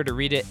 We'll be sure to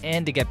read it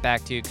and to get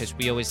back to you, because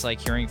we always like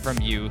hearing from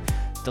you,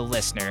 the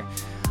listener.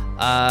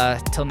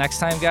 Till next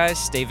time, guys,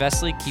 stay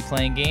Vestley, keep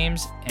playing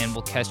games, and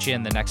we'll catch you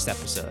in the next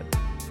episode.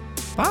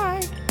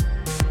 Bye.